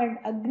Indra and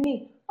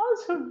Agni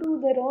also do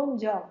their own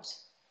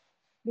jobs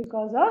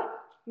because of,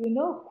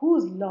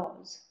 whose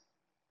laws.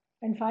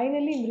 And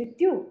finally,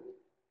 Mrityu.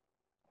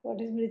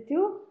 What is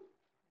Mrityu?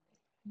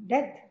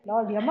 Death.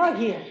 Lord Yama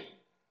here.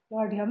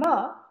 Lord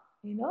Yama,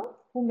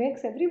 who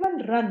makes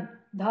everyone run.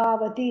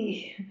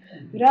 Dhavati.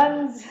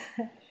 Runs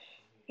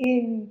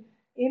in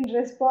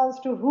response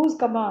to whose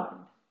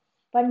command?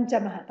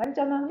 Panchamaha.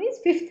 Panchamaha means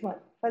fifth one.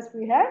 First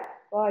we have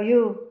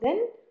Vayu,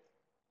 then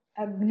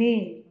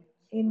Agni,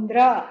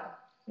 Indra,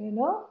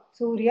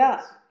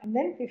 Surya, and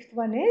then fifth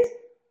one is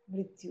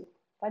Mrityu.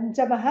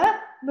 Panchamaha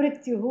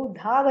Mrityuhu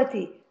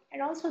Dhavati.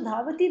 And also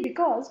Dhavati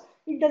because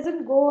it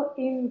doesn't go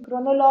in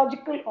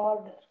chronological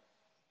order.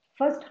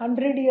 First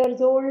 100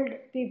 years old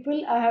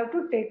people I have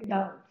to take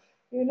down.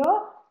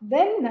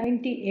 Then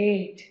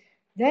 98,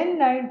 then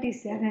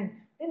 97.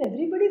 Then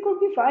everybody could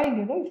be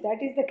fine, if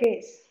that is the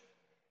case.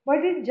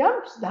 But it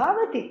jumps,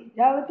 Dhavati.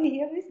 Dhavati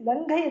here is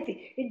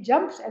Langhayati. It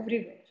jumps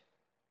everywhere.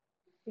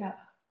 Yeah.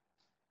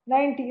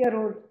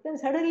 90-year-old, then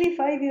suddenly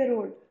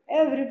 5-year-old.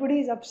 Everybody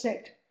is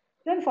upset.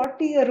 Then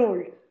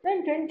 40-year-old,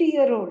 then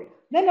 20-year-old,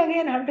 then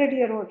again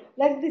 100-year-old.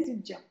 Like this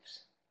it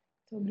jumps.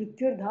 So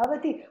Mrityur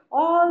Dhavati,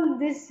 all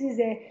this is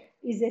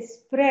a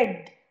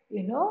spread,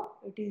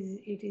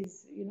 It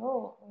is,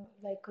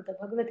 like the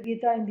Bhagavad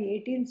Gita in the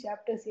 18th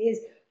chapter says,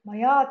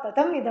 Maya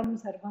tatam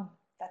idam sarvam.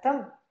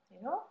 Tatam,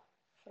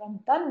 from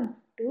tan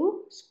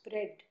to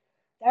spread.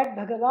 That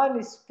Bhagavan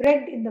is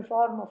spread in the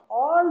form of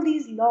all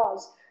these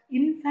laws,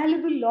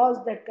 infallible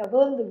laws that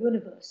govern the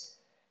universe.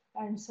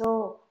 And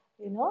so,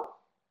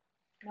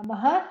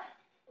 Namaha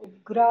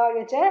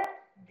Ugraya cha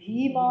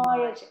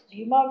Bhimaya cha.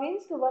 Bhima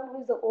means the one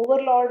who is the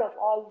overlord of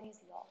all these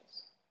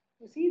laws.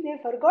 You see, they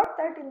forgot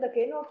that in the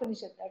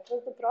Kenopanishad. That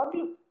was the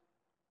problem.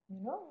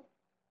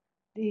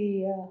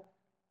 The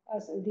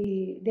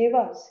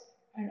Devas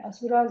and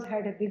Asuras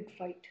had a big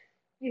fight.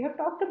 We have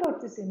talked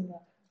about this in the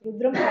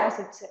Rudram class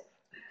itself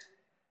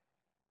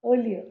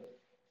earlier.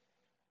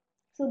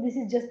 So this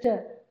is just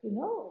a,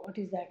 what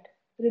is that?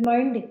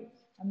 Reminding.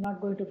 I'm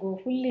not going to go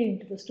fully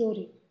into the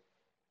story.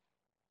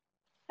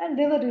 And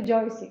they were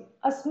rejoicing.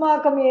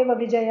 Asmakameva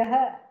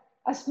vijayaha,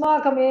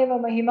 asmakameva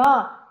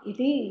mahima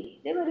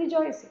iti. They were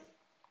rejoicing.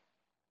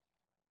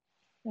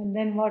 And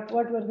then what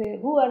were they?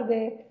 Who are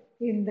they?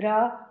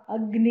 Indra,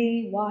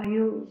 Agni,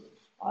 Vayu.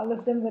 All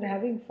of them were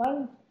having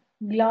fun.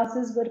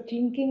 Glasses were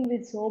clinking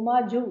with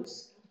soma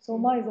juice.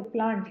 Soma is a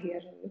plant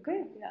here.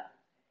 Okay? Yeah.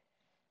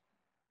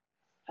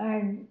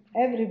 And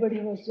everybody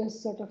was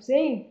just sort of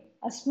saying,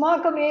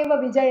 Asmakameva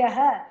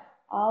vijayaha.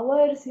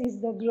 Ours is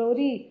the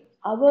glory.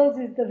 Ours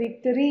is the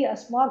victory.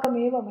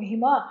 Asmakameva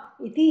mahima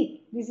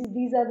iti.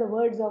 These are the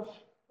words of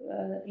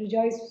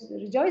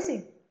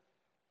rejoicing.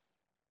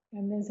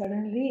 And then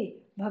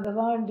suddenly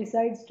Bhagavan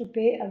decides to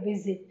pay a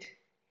visit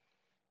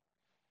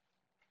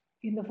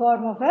in the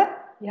form of a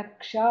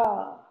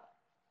yaksha.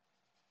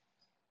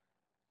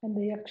 And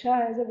the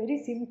yaksha has a very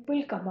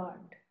simple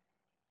command.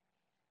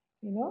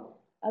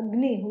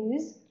 Agni, who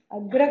is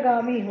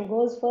Agragami, who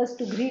goes first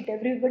to greet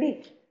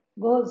everybody,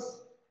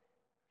 goes.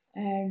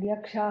 And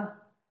yaksha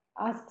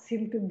asks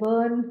him to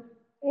burn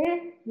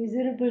a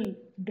miserable,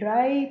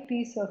 dry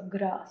piece of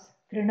grass,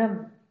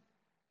 trinam.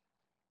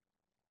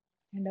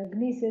 And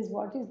Agni says,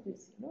 what is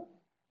this?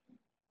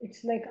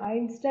 It's like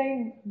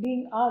Einstein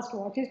being asked,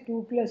 what is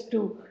 2 plus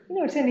 2?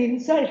 It's an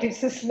insult,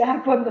 it's a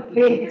slap on the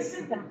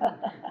face.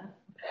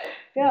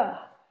 Yeah.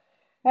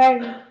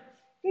 And,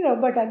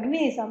 but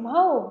Agni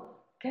somehow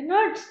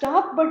cannot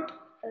stop but,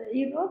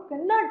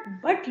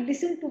 cannot but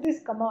listen to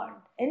this command.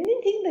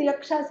 Anything the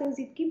Yaksha says,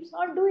 it keeps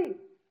on doing.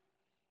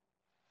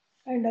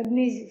 And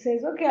Agni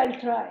says, okay, I'll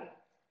try.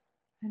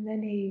 And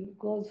then he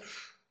goes,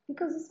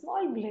 because a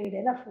small blade,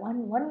 enough,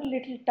 one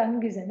little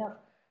tongue is enough.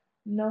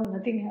 No,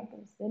 nothing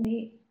happens. Then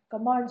he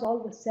commands all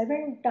the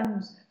 7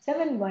 tongues,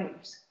 7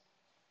 wives.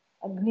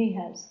 Agni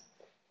has.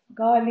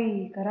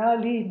 Kali,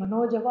 Karali,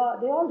 Manojava,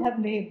 they all have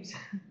names.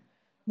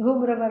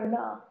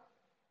 Dhumravarna,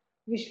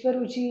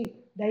 Vishwaruchi,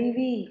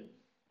 Daivi,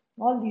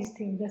 all these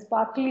things. The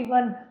sparkly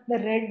one, the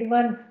red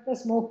one, the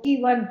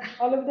smoky one,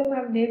 all of them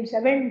have names.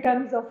 7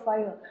 tongues of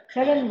fire,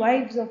 7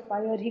 wives of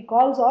fire. He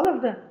calls all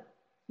of them.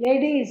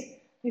 Ladies,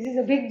 this is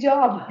a big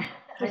job.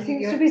 There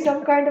seems to be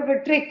some kind of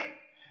a trick.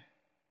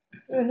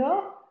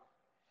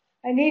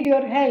 I need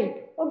your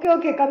help.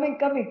 Okay, coming.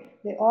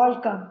 They all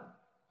come.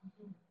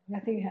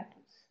 Nothing happens.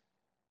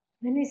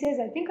 Then he says,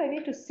 I think I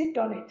need to sit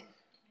on it.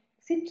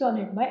 Sits on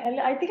it.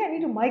 I think I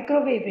need to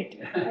microwave it.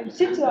 And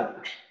sits on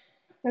it.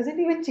 Doesn't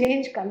even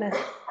change color.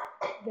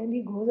 Then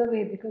he goes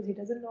away because he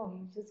doesn't know.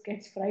 He just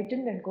gets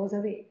frightened and goes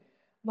away.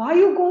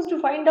 Vayu goes to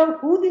find out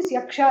who this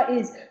Yaksha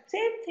is.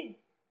 Same thing.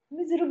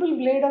 Miserable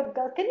blade of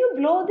God. Can you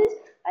blow this?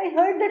 I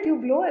heard that you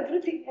blow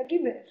everything,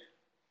 everywhere.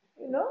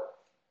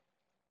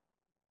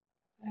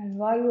 And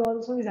Vayu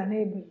also is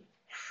unable.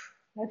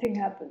 Nothing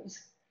happens.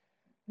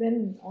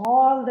 Then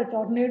all the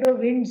tornado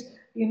winds,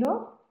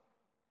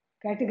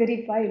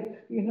 category 5,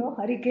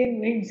 hurricane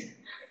winds,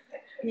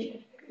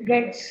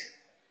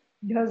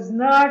 does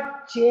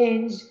not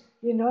change,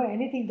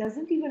 anything,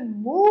 doesn't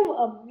even move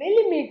a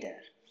millimeter.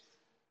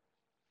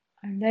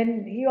 And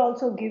then he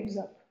also gives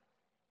up.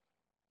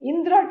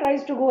 Indra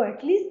tries to go,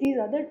 at least these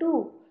other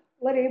 2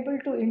 were able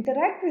to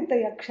interact with the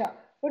Yaksha.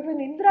 But when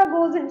Indra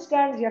goes and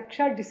stands,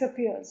 Yaksha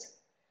disappears.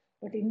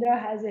 But Indra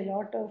has a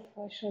lot of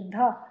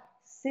Shraddha,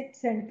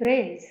 sits and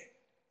prays.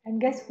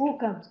 And guess who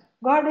comes?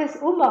 Goddess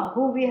Uma,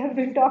 who we have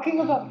been talking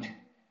about.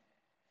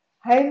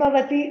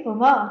 Haimavati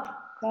Uma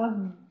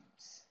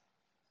comes.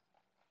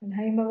 And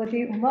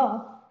Haimavati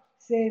Uma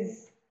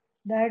says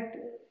that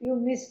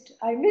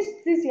I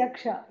missed this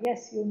Yaksha.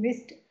 Yes, you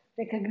missed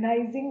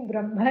recognizing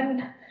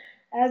Brahman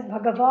as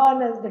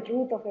Bhagavan, as the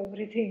truth of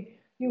everything.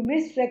 You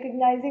missed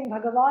recognizing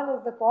Bhagavan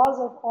as the cause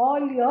of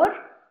all your,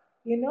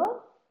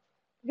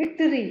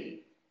 victory.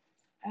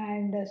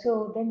 And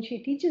so then she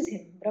teaches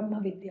him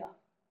Brahma Vidya.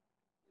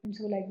 And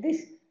so like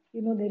this,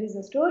 there is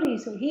a story.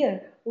 So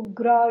here,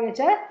 Ugraya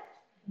cha,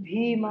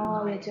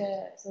 Bhimaya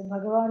cha. So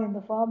Bhagavan in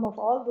the form of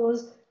all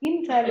those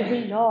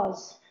infallible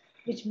laws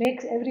which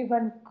makes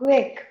everyone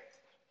quake,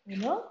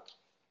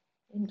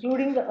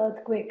 including the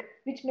earthquake,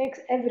 which makes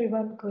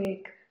everyone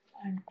quake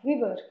and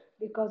quiver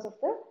because of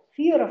the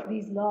fear of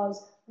these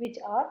laws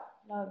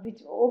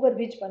over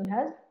which one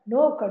has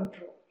no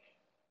control.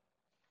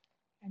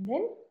 And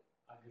then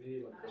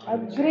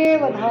Agre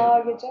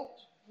vadhaya cha,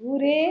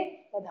 Ure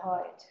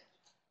vadhaya cha.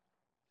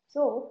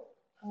 So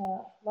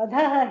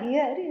Vadhaha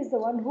here is the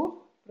one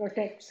who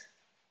protects.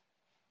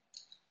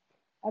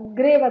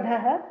 Agre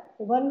vadhaha,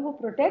 the one who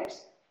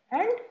protects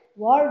and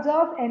wards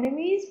off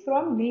enemies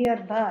from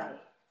nearby,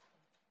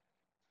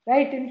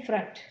 right in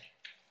front.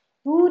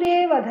 Ure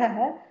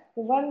vadhaha,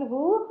 the one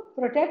who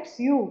protects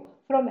you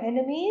from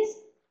enemies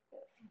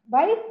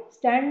by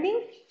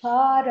standing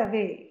far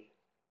away.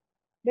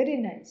 Very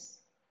nice.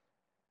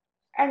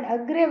 And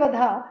Agre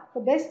vadha,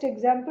 the best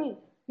example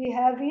we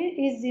have here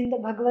is in the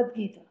Bhagavad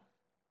Gita.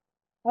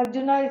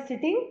 Arjuna is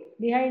sitting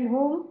behind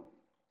whom?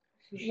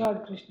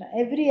 Lord Krishna.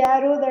 Every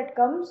arrow that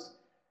comes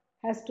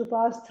has to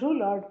pass through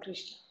Lord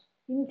Krishna,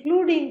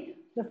 including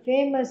the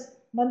famous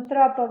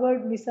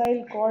mantra-powered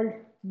missile called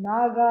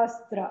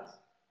Nagastra.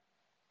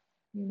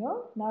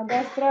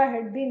 Nagastra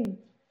had been,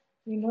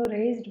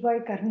 raised by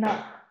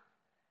Karna.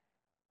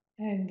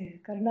 And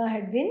Karna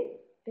had been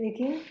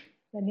taking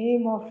the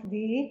name of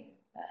the,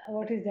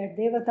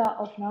 Devata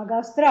of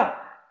Nagastra,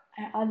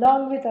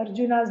 along with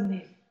Arjuna's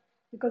name.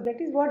 Because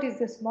that is what is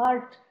the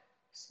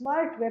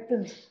smart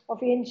weapons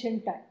of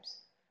ancient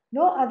times.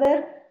 No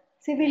other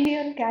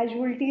civilian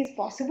casualty is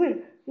possible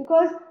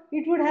because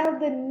it would have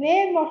the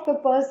name of the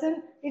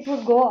person it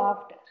would go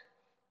after.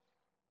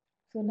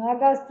 So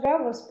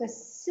Nagastra was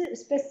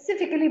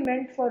specifically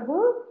meant for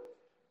who?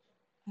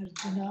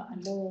 Arjuna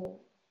alone.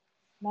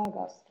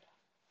 Nagastra.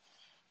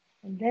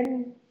 And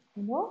then,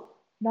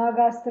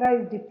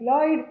 Nagastra is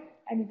deployed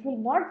and it will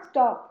not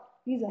stop.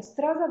 These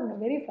astras are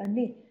very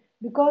funny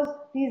because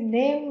these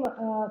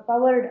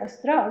name-powered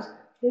astras,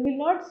 they will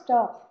not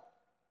stop.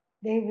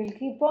 They will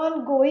keep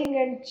on going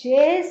and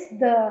chase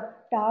the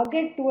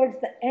target towards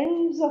the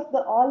ends of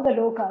all the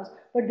lokas,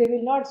 but they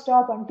will not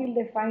stop until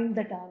they find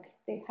the target.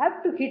 They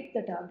have to hit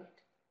the target.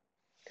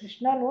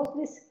 Krishna knows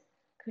this.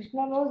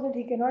 Krishna knows that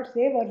he cannot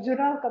save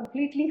Arjuna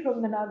completely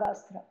from the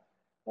Nagastra.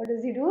 What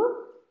does he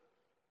do?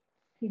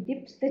 He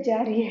dips the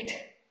chariot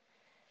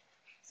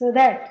so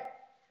that,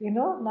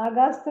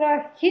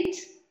 Nagastra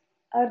hits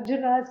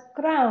Arjuna's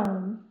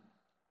crown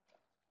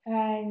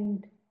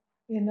and,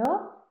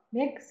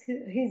 makes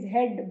his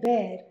head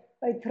bare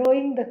by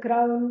throwing the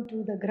crown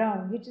to the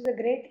ground, which is a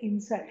great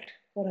insult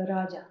for a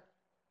Raja.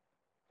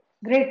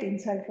 Great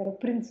insult for a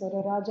prince or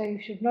a Raja.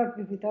 You should not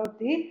be without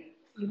the,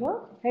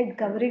 head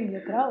covering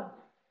the crown.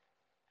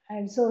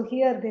 And so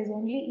here there's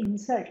only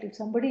insult. If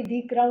somebody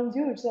decrowns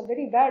you, it's a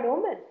very bad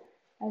omen.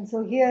 And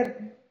so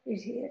here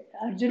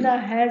Arjuna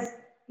has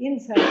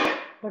insult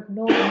but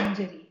no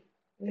injury.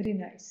 Very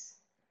nice.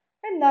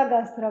 And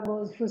Nagastra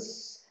goes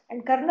fuss.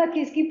 And Karna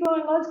keeps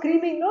going on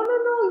screaming, no,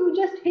 you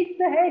just hit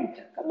the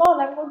head. Come on,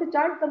 I'm going to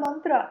chant the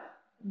mantra.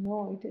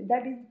 No,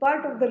 that is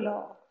part of the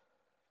law.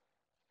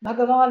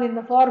 Bhagavan in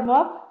the form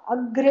of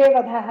agre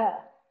vadhaha,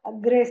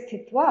 agre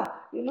sthitva,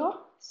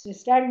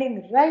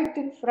 standing right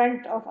in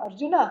front of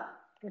Arjuna,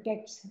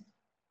 protects him.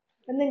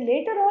 And then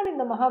later on in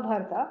the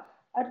Mahabharata,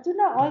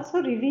 Arjuna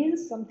also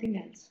reveals something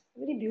else, a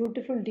very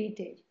beautiful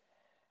detail.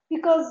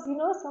 Because,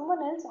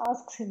 someone else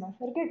asks him, I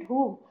forget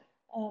who,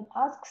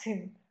 asks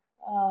him,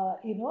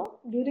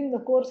 during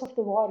the course of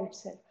the war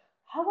itself,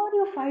 how are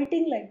you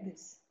fighting like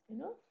this?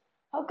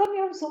 How come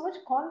you have so much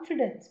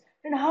confidence?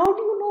 And how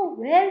do you know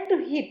where to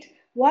hit?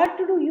 What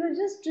to do? You're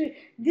just,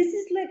 this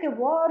is like a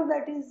war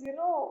that is,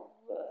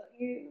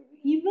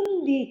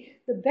 even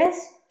the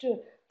best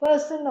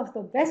person of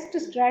the best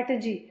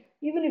strategy,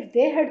 even if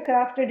they had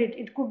crafted it,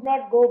 it could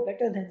not go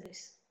better than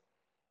this.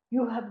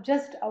 You have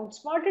just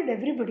outsmarted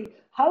everybody.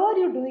 How are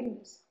you doing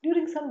this?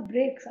 During some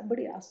break,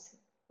 somebody asks him.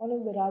 One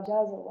of the Rajas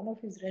or one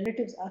of his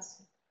relatives asks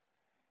him.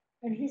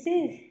 And he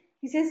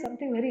says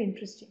something very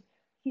interesting.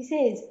 He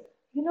says,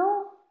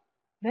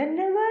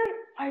 whenever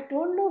I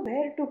don't know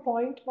where to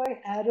point my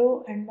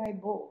arrow and my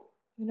bow,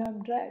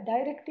 I'm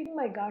directing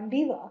my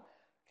Gandiva,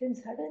 then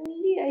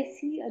suddenly I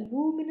see a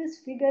luminous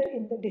figure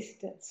in the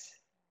distance.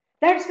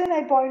 That's when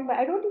I point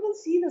I don't even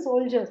see the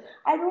soldiers.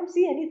 I don't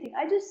see anything.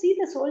 I just see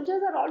the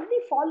soldiers are already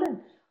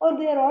fallen or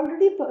they are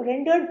already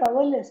rendered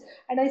powerless.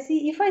 And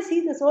if I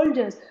see the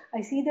soldiers,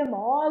 I see them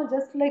all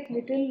just like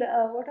little,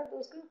 what are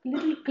those called?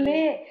 Little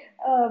clay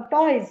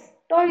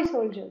toy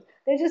soldiers.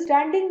 They're just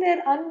standing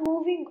there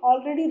unmoving,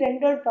 already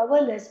rendered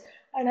powerless.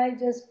 And I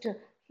just,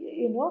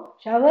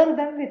 shower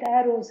them with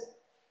arrows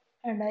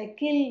and I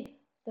kill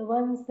the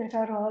ones that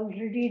are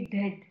already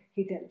dead,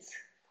 he tells.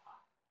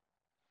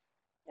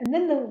 And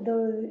then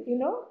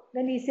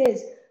then he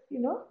says,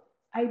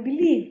 I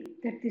believe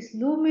that this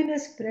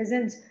luminous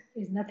presence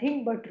is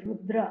nothing but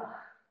Rudra.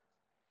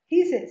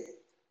 He says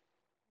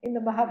in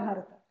the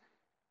Mahabharata,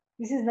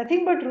 this is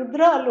nothing but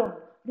Rudra alone.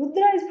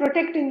 Rudra is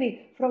protecting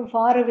me from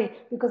far away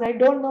because I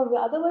don't know,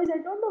 otherwise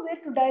I don't know where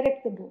to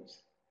direct the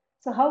bows.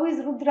 So how is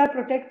Rudra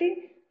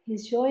protecting?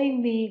 He's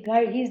showing me,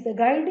 he's the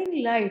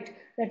guiding light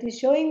that is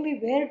showing me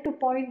where to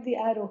point the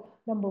arrow,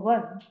 number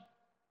one.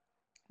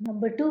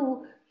 Number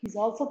two, he's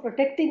also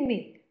protecting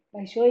me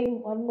by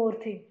showing one more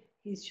thing.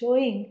 He's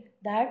showing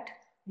that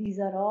these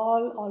are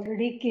all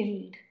already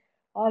killed,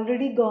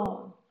 already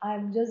gone.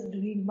 I'm just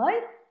doing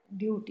my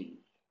duty.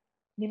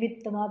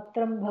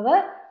 Nimittamatram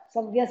bhava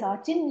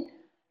savyasachin.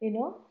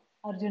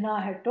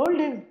 Arjuna had told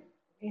him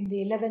in the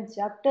 11th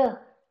chapter,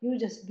 you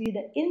just be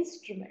the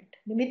instrument.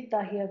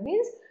 Nimitta here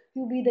means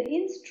you be the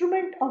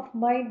instrument of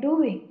my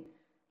doing.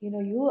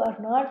 You are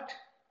not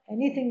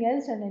anything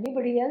else and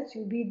anybody else,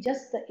 you be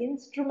just the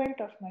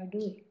instrument of my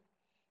doing.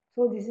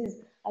 So this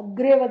is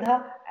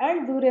Agrevadha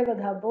and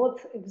Durevadha,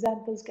 both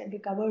examples can be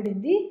covered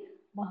in the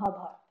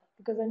Mahabharata.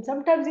 Because then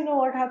sometimes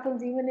what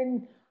happens even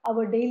in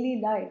our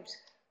daily lives,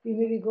 we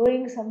may be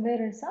going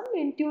somewhere and some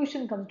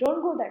intuition comes,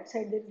 don't go that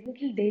side, there is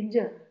little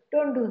danger,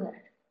 don't do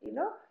that,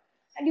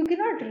 And you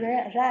cannot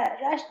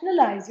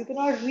rationalize, you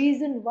cannot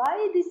reason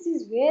why this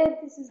is, where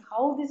this is,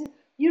 how this is,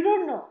 you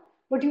don't know.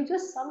 But you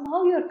just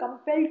somehow you are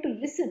compelled to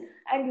listen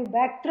and you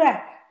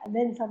backtrack and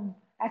then some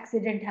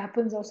accident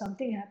happens or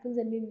something happens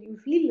and then you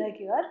feel like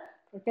you are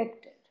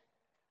protected.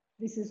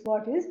 This is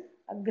what is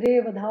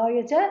agre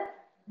vadhaya cha,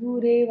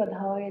 dure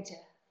vadhaya cha.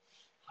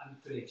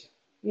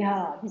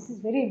 Yeah, this is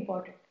very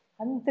important.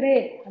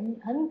 Hantre,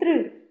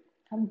 hantru,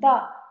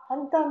 hanta.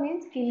 Hanta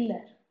means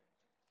killer.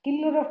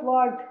 Killer of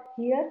what?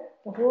 Here,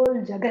 the whole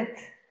jagat.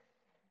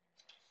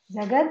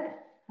 Jagat,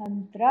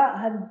 hantra,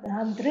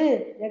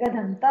 hantru,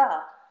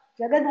 jagadhanta.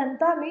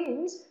 Jagadhanta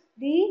means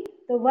the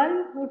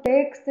one who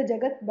takes the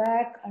jagat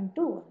back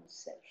unto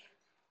oneself.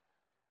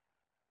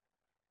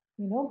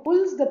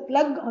 Pulls the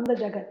plug on the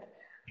jagat.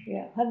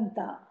 Yeah,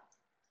 hanta.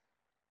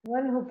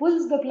 One who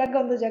pulls the plug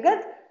on the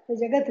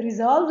jagat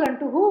resolves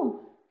unto whom?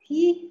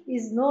 He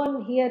is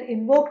known here,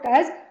 invoked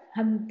as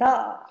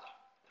hanta.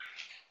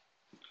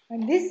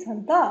 And this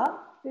hanta,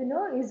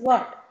 is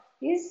what?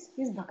 Is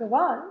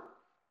Bhagavan.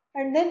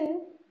 And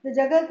then the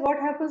jagat, what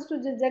happens to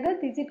the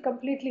jagat? Is it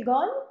completely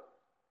gone?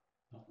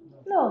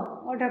 No.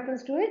 What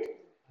happens to it?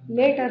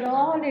 Later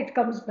on it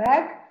comes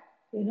back,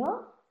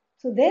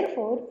 So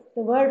therefore,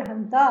 the word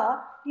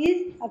hanta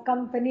is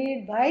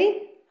accompanied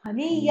by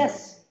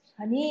haniyas,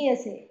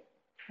 haniyase.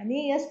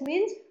 Haniyas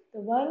means the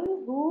one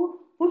who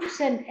puts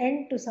an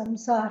end to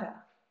samsara.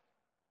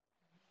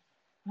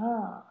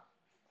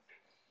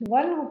 The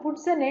one who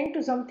puts an end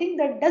to something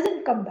that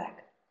doesn't come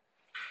back.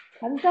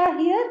 Hanta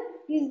here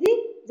is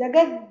the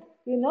Jagat,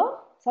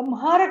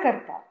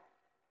 Samharakarta.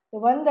 The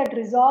one that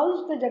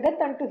resolves the Jagat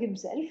unto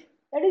himself.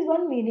 That is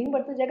one meaning,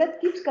 but the Jagat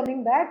keeps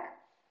coming back.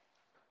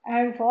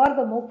 And for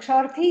the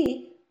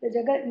Moksharthi, the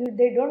Jagat,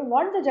 they don't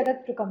want the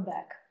Jagat to come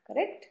back,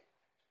 correct?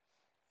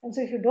 And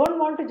so if you don't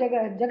want to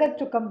Jagat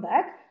to come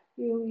back,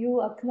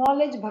 you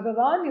acknowledge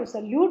Bhagavan, you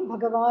salute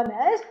Bhagavan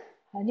as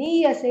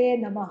Haniyase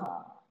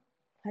Namaha.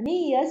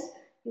 Haniyas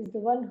is the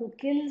one who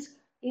kills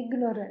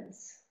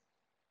ignorance,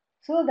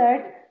 so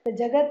that the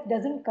Jagat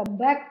doesn't come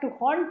back to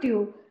haunt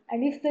you.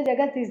 And if the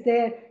Jagat is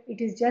there, it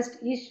is just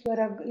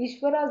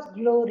Ishvara's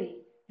glory,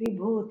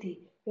 Vibhuti.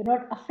 You're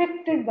not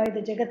affected by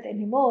the Jagat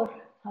anymore.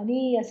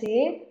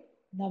 Haniyase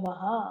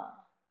Namaha.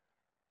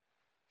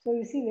 So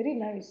you see, very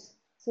nice.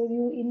 So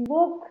you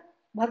invoke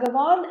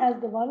Bhagavan as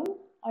the one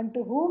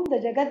unto whom the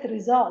Jagat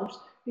resolves,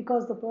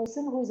 because the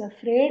person who is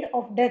afraid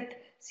of death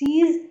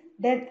sees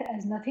death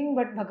as nothing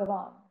but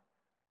Bhagavan.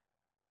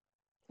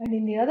 And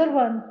in the other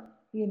one,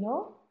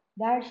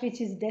 that which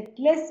is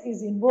deathless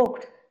is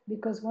invoked,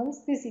 because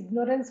once this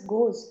ignorance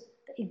goes,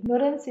 the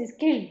ignorance is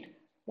killed,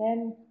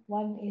 then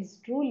one is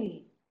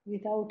truly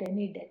without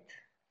any death.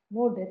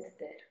 No death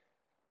there.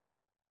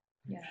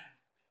 Yeah.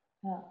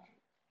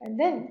 And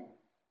then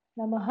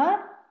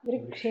Namaha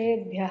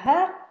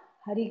Vrikshebhyaha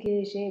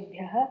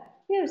Harikeshebhyaha.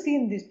 We have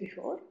seen this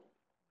before.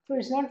 So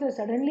it's not that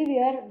suddenly we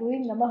are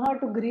doing Namaha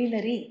to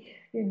greenery,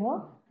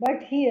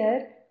 but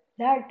here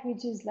that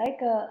which is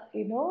like a,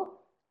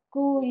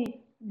 cool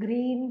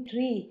green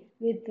tree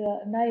with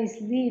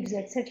nice leaves,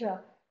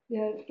 etc. We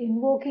are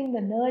invoking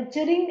the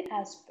nurturing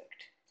aspect.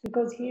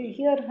 Because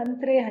here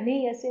Hantre,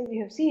 Haniyase, we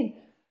have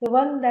seen the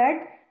one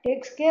that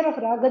takes care of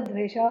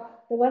Ragadvesha,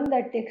 the one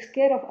that takes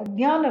care of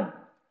Ajnanam,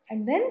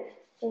 and then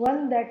the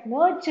one that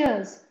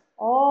nurtures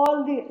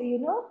all the,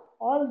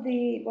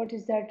 what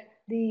is that,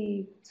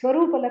 the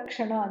Swarupa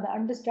Lakshana, the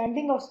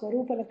understanding of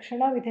Swarupa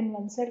Lakshana within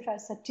oneself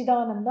as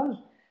Satchidanandam,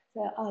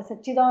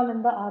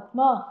 Satchidananda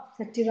Atma,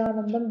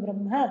 Satchidanandam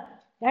Brahma.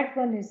 That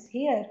one is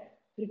here.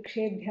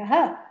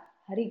 Vrikshebhyaha,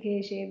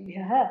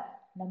 Harikeshebhyaha,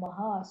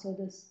 Namaha. So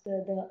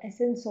the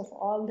essence of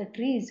all the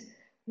trees,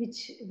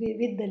 which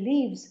with the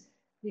leaves,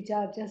 which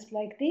are just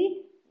like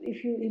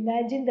if you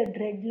imagine the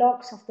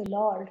dreadlocks of the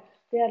Lord,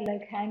 they are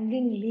like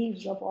hanging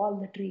leaves of all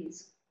the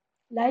trees.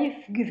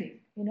 Life-giving,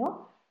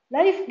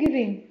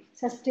 life-giving,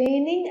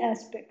 sustaining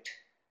aspect,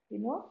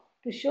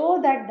 to show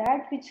that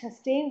that which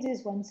sustains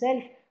is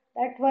oneself.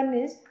 That one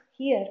is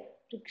here.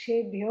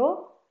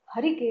 Rikshebhyo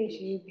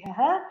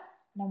Harikeshebhyaha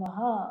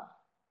Namaha.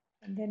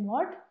 And then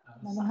what?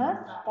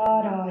 Namaha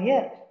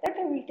Taraya. That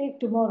I will take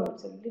tomorrow.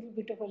 It's a little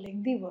bit of a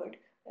lengthy word.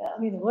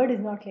 The word is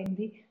not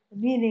lengthy. The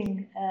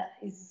meaning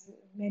is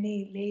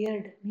many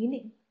layered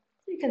meaning.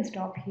 We can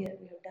stop here.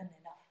 We have done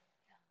enough.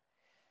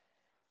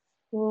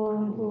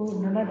 Om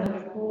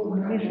Purnamadah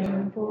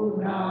Purnamidam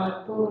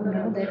Purnat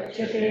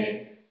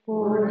Purnamudachyate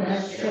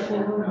Purnasya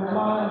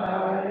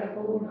Purnamadaya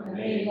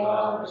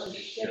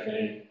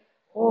Purnamevavasishyate.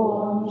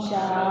 Om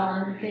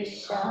Shanti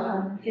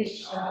Shanti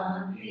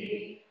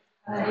Shanti.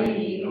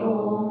 Hari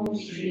Om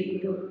Shri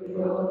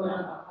Guru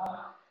Namaha.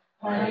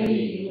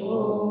 Hari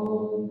Om.